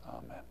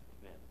 Amen. Amen.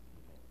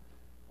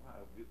 All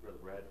right, Brother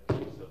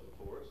Brad.